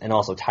mess, and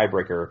also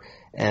tiebreaker.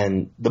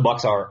 And the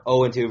Bucks are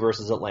 0-2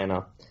 versus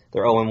Atlanta.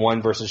 They're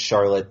 0-1 versus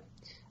Charlotte.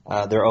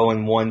 They're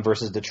 0-1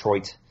 versus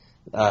Detroit.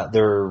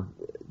 They're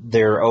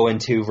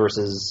 0-2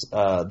 versus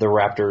the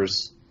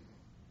Raptors.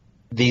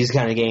 These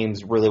kind of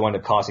games really wind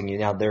up costing you.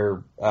 Now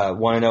they're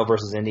 1-0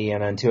 versus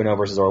Indiana and 2-0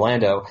 versus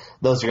Orlando.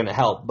 Those are going to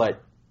help,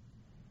 but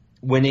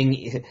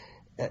winning.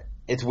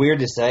 It's weird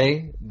to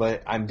say,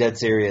 but I'm dead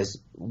serious.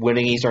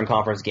 Winning Eastern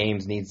Conference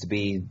games needs to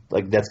be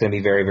that's going to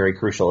be very, very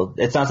crucial.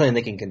 It's not something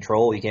they can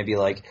control. You can't be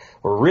like,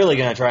 we're really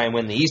going to try and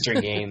win the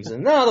Eastern games,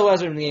 and no, the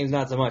Western games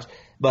not so much.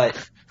 But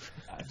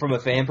from a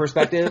fan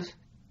perspective,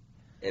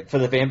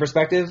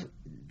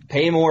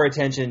 pay more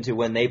attention to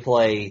when they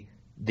play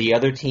the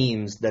other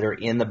teams that are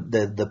in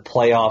the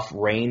playoff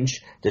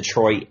range: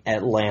 Detroit,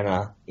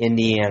 Atlanta,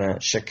 Indiana,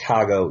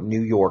 Chicago,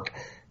 New York,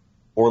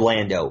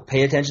 Orlando.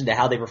 Pay attention to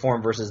how they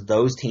perform versus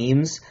those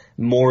teams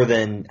more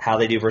than how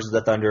they do versus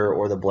the Thunder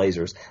or the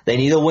Blazers. They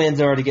need the wins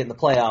in order to get in the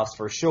playoffs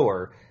for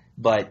sure,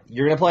 but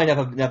you're going to play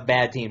enough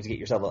bad teams to get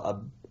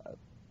yourself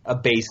a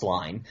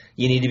baseline.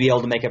 You need to be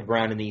able to make up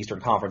ground in the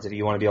Eastern Conference if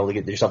you want to be able to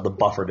get yourself the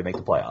buffer to make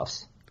the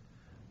playoffs.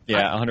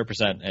 Yeah,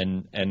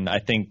 100%. And I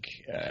think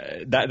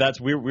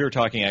that's we were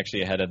talking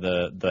actually ahead of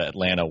the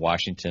Atlanta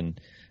Washington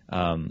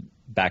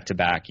back to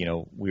back.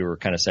 We were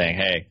kind of saying,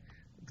 hey,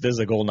 this is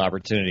a golden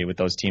opportunity with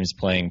those teams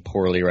playing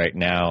poorly right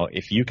now.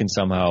 If you can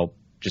somehow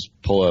just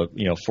pull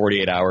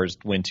 48 hours,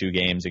 win 2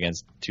 games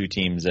against 2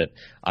 teams that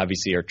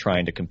obviously are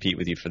trying to compete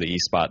with you for the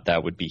East spot,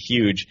 that would be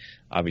huge.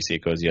 Obviously,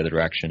 it goes the other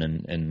direction,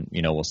 and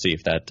we'll see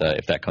if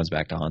that comes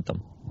back to haunt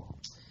them.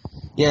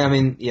 Yeah, I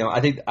mean,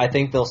 I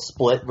think they'll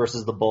split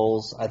versus the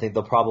Bulls. I think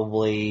they'll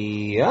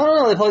probably, I don't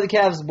know, they played the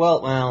Cavs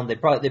well. Well, they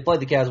played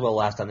the Cavs well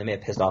last time. They may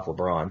have pissed off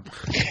LeBron.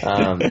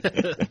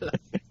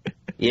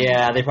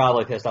 Yeah, they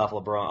probably pissed off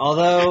LeBron.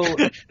 Although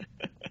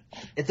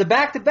it's a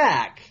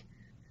back-to-back,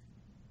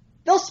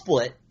 they'll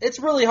split. It's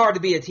really hard to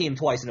be a team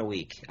twice in a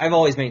week. I've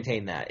always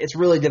maintained that. It's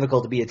really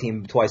difficult to be a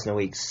team twice in a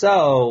week.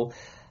 So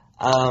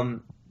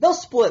they'll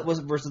split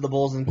versus the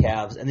Bulls and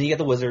Cavs, and then you get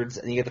the Wizards,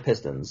 and you get the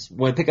Pistons.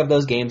 When you pick up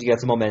those games, you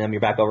get some momentum,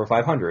 you're back over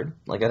 500.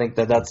 Like, I think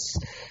that's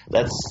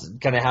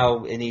kind of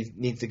how it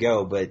needs to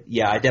go. But,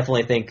 yeah, I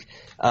definitely think,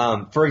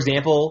 for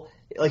example,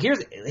 like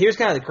here's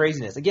kind of the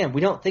craziness. Again,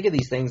 we don't think of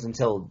these things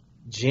until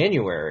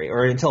January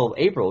or until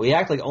April. We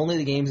act like only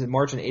the games in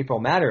March and April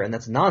matter, and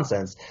that's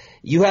nonsense.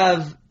 You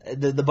have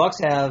the Bucks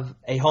have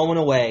a home and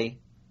away,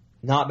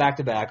 not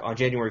back-to-back, on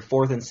January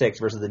 4th and 6th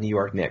versus the New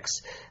York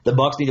Knicks. The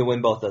Bucks need to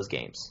win both those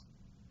games.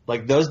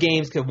 Like, those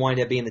games could wind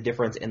up being the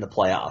difference in the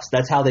playoffs.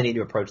 That's how they need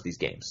to approach these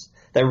games.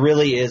 That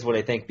really is what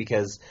I think,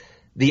 because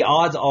the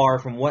odds are,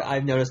 from what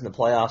I've noticed in the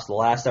playoffs the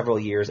last several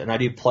years, and I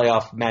do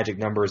playoff magic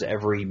numbers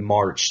every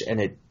March, and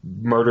it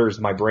murders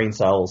my brain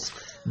cells,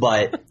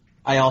 but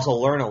I also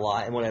learn a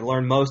lot, and what I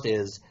learn most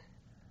is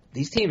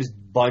these teams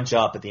bunch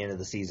up at the end of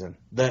the season.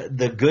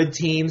 The good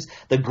teams,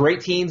 the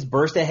great teams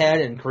burst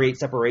ahead and create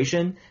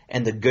separation,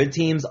 and the good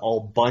teams all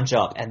bunch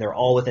up, and they're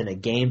all within a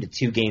game to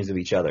 2 games of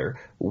each other.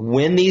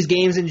 Win these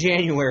games in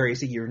January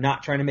so you're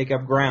not trying to make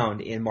up ground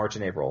in March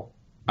and April.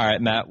 All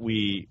right, Matt,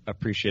 we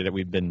appreciate it.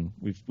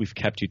 We've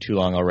kept you too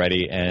long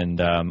already,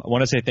 and I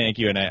want to say thank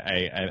you. And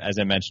I as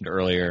I mentioned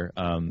earlier,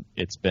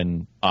 it's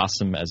been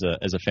awesome as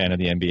a fan of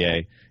the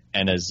NBA.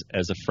 And as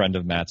a friend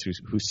of Matt's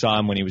who saw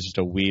him when he was just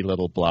a wee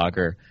little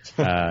blogger,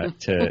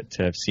 to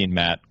have seen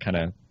Matt kind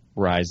of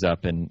rise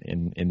up in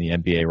the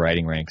NBA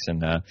writing ranks,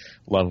 and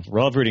love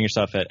rooting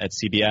yourself at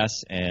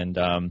CBS. And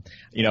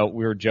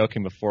we were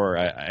joking before.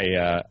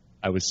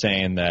 I was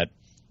saying that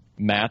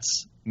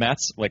Matt's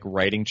like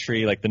writing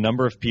tree, like the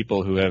number of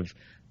people who have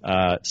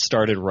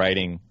started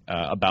writing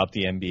about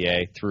the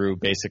NBA through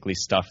basically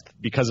stuff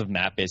because of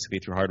Matt, basically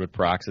through Hardwood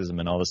Paroxysm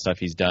and all the stuff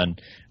he's done.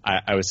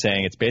 I was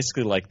saying it's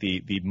basically like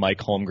the Mike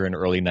Holmgren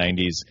early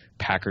 90s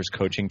Packers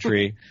coaching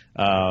tree.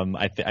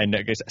 I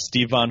guess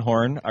Steve Von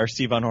Horn, I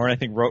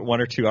think wrote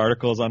 1 or 2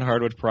 articles on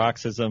Hardwood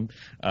Paroxysm.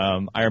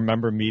 I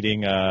remember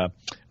meeting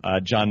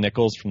John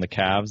Nichols from the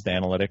Cavs, the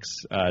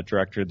analytics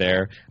director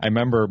there. I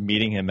remember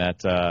meeting him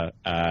at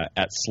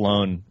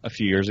Sloan a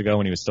few years ago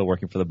when he was still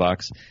working for the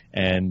Bucks,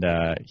 and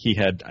I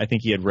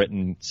think he had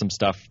written some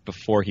stuff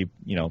before he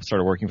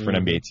started working for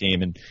an NBA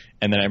team, and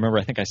then I remember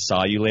I think I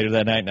saw you later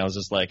that night, and I was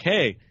just like,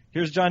 hey,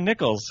 here's John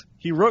Nichols.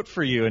 He wrote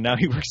for you, and now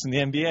he works in the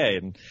NBA,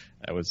 and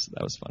that was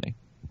funny.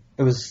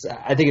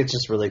 I think it's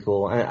just really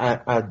cool.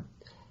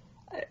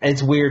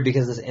 It's weird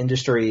because this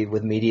industry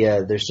with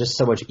media, there's just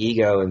so much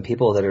ego and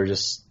people that are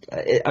just,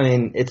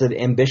 it's an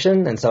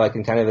ambition, and so I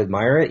can kind of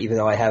admire it, even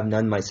though I have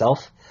none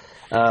myself.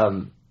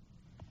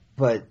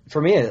 But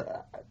for me,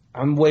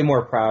 I'm way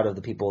more proud of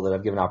the people that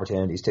I've given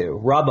opportunities to.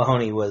 Rob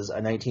Mahoney was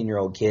a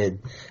 19-year-old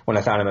kid when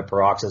I found him at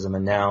Paroxysm,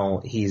 and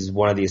now he's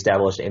one of the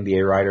established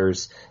NBA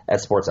writers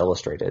at Sports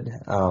Illustrated.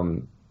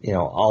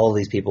 All of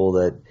these people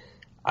that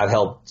I've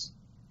helped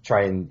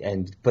try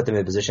and put them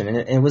in a position,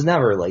 and it was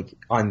never like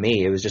on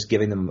me. It was just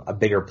giving them a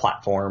bigger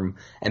platform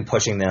and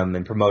pushing them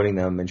and promoting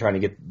them and trying to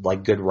get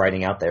like good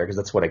writing out there, because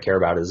that's what I care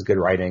about, is good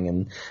writing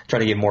and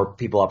trying to give more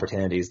people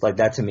opportunities. Like,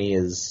 that to me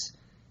is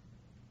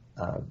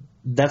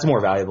that's more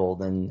valuable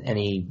than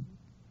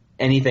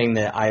anything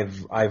that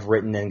I've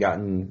written and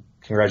gotten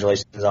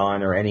congratulations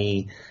on, or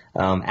any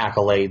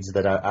accolades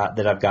that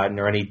I've gotten,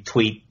 or any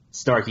tweet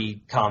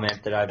snarky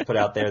comment that I've put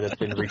out there that's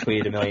been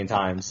retweeted a million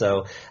times.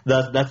 So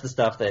that's the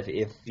stuff that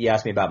if you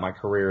ask me about my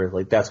career,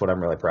 like, that's what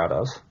I'm really proud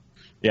of.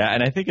 Yeah,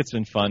 and I think it's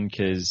been fun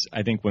because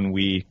I think when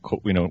we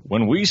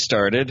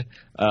started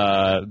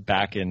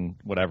back in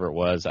whatever it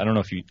was, I don't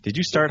know if did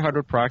you start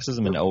Hardwood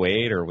Paroxysm in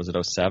 2008 or was it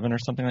 2007 or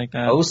something like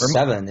that?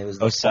 2007. It was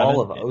the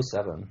fall of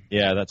 2007.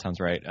 Yeah, that sounds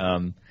right.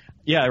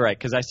 Yeah, right,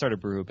 because I started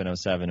Brew Hoop in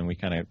 2007, and we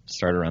kind of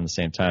started around the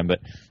same time.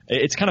 But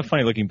it's kind of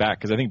funny looking back,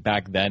 because I think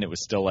back then it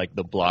was still like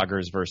the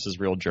bloggers versus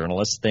real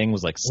journalists thing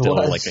was like still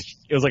it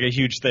was like a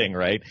huge thing,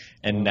 right?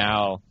 And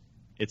now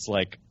it's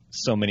like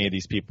so many of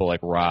these people like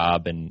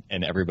Rob and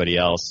everybody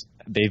else,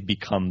 they've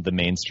become the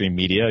mainstream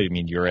media. I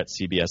mean, you're at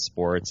CBS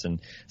Sports,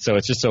 and so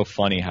it's just so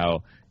funny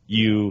how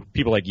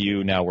people like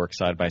you now work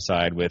side by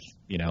side with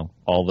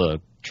all the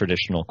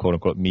traditional quote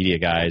unquote media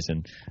guys,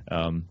 and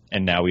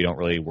now we don't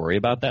really worry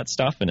about that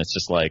stuff, and it's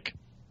just like,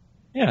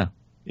 yeah,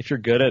 if you're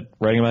good at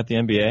writing about the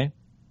NBA,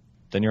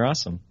 then you're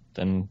awesome.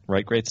 Then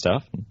write great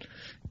stuff. And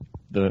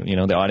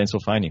the audience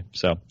will find you.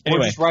 So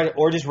anyway,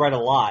 or just write a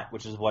lot,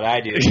 which is what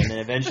I do, and then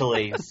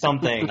eventually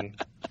something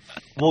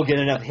will get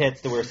enough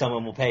hits to where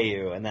someone will pay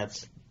you, and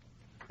that's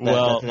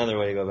another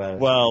way to go about it.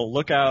 Well,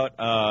 look out.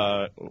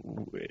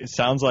 It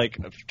sounds like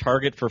a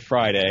target for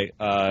Friday.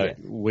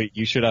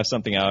 You should have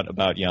something out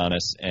about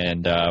Giannis,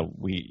 and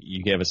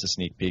you gave us a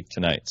sneak peek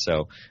tonight.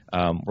 So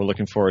we're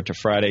looking forward to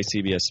Friday,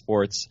 CBS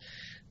Sports.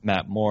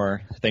 Matt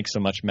Moore, thanks so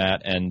much,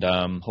 Matt, and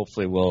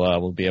hopefully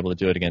we'll be able to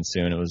do it again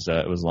soon. It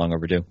was long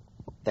overdue.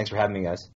 Thanks for having me, guys.